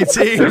 18. 18.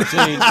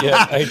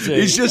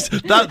 It's just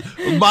that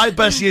my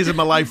best years of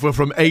my life were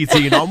from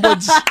 18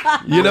 onwards.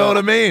 You know what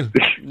I mean?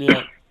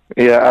 Yeah.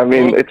 Yeah, I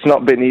mean, it's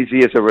not been easy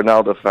as a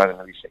Ronaldo fan in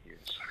recent years.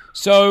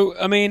 So,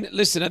 I mean,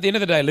 listen, at the end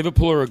of the day,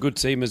 Liverpool are a good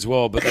team as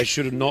well, but they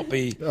should not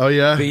be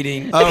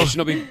beating... They should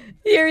not be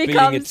Here he beating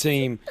comes. a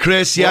team.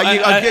 Chris,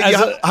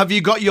 have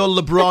you got your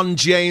LeBron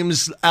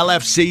James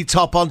LFC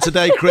top on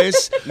today,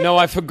 Chris? No,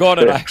 I forgot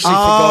it. I actually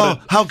forgot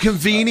it. How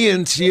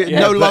convenient. You're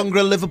no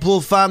longer a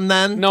Liverpool fan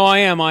then? No, I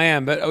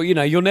am. But,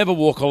 you'll never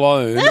walk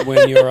alone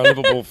when you're a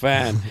Liverpool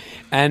fan.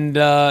 And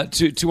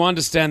to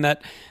understand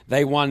that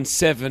they won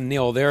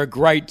 7-0, they're a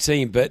great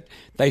team, but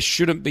they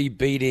shouldn't be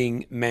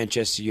beating Man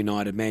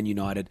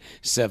United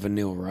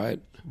 7-0,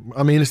 right?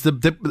 I mean, it's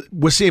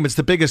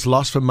the biggest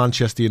loss for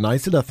Manchester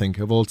United, I think,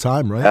 of all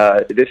time,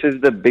 right? This is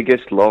the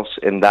biggest loss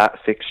in that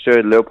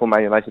fixture,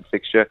 Liverpool-Man United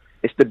fixture.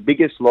 It's the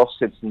biggest loss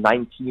since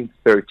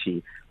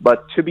 1930.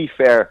 But to be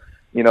fair,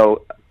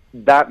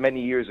 that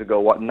many years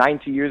ago,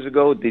 90 years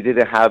ago, they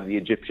didn't have the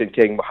Egyptian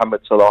king,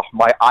 Mohammed Salah,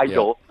 my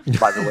idol,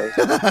 by the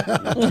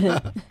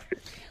way.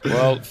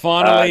 Well,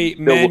 finally,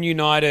 Man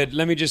United,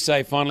 let me just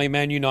say,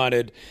 Man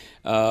United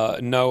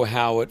know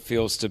how it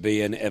feels to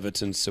be an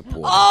Everton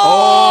supporter.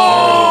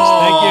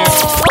 Oh!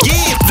 Thank you.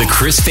 Yeah. The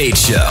Chris Fade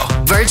Show.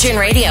 Virgin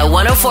Radio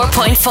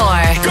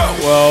 104.4. Go.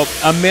 Well,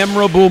 a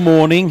memorable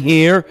morning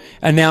here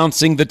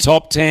announcing the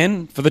top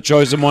 10 for the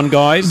Chosen One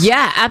guys.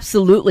 Yeah,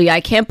 absolutely. I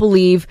can't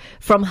believe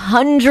from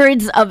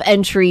hundreds of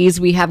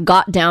entries, we have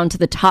got down to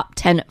the top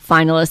 10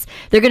 finalists.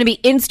 They're going to be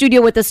in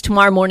studio with us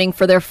tomorrow morning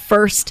for their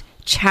first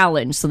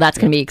challenge. So that's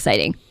going to be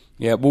exciting.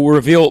 Yeah, we'll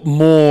reveal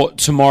more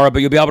tomorrow, but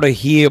you'll be able to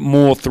hear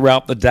more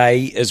throughout the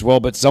day as well.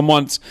 But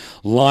someone's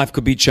life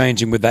could be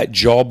changing with that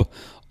job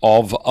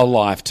of a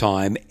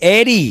lifetime.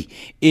 Eddie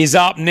is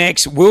up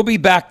next. We'll be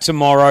back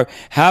tomorrow.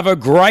 Have a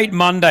great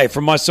Monday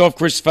from myself,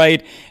 Chris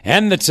Fade,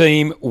 and the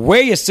team.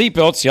 Wear your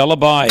seatbelts. Yalla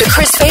bye. The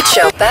Chris Fade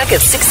Show back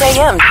at 6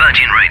 a.m.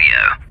 Virgin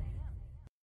Radio.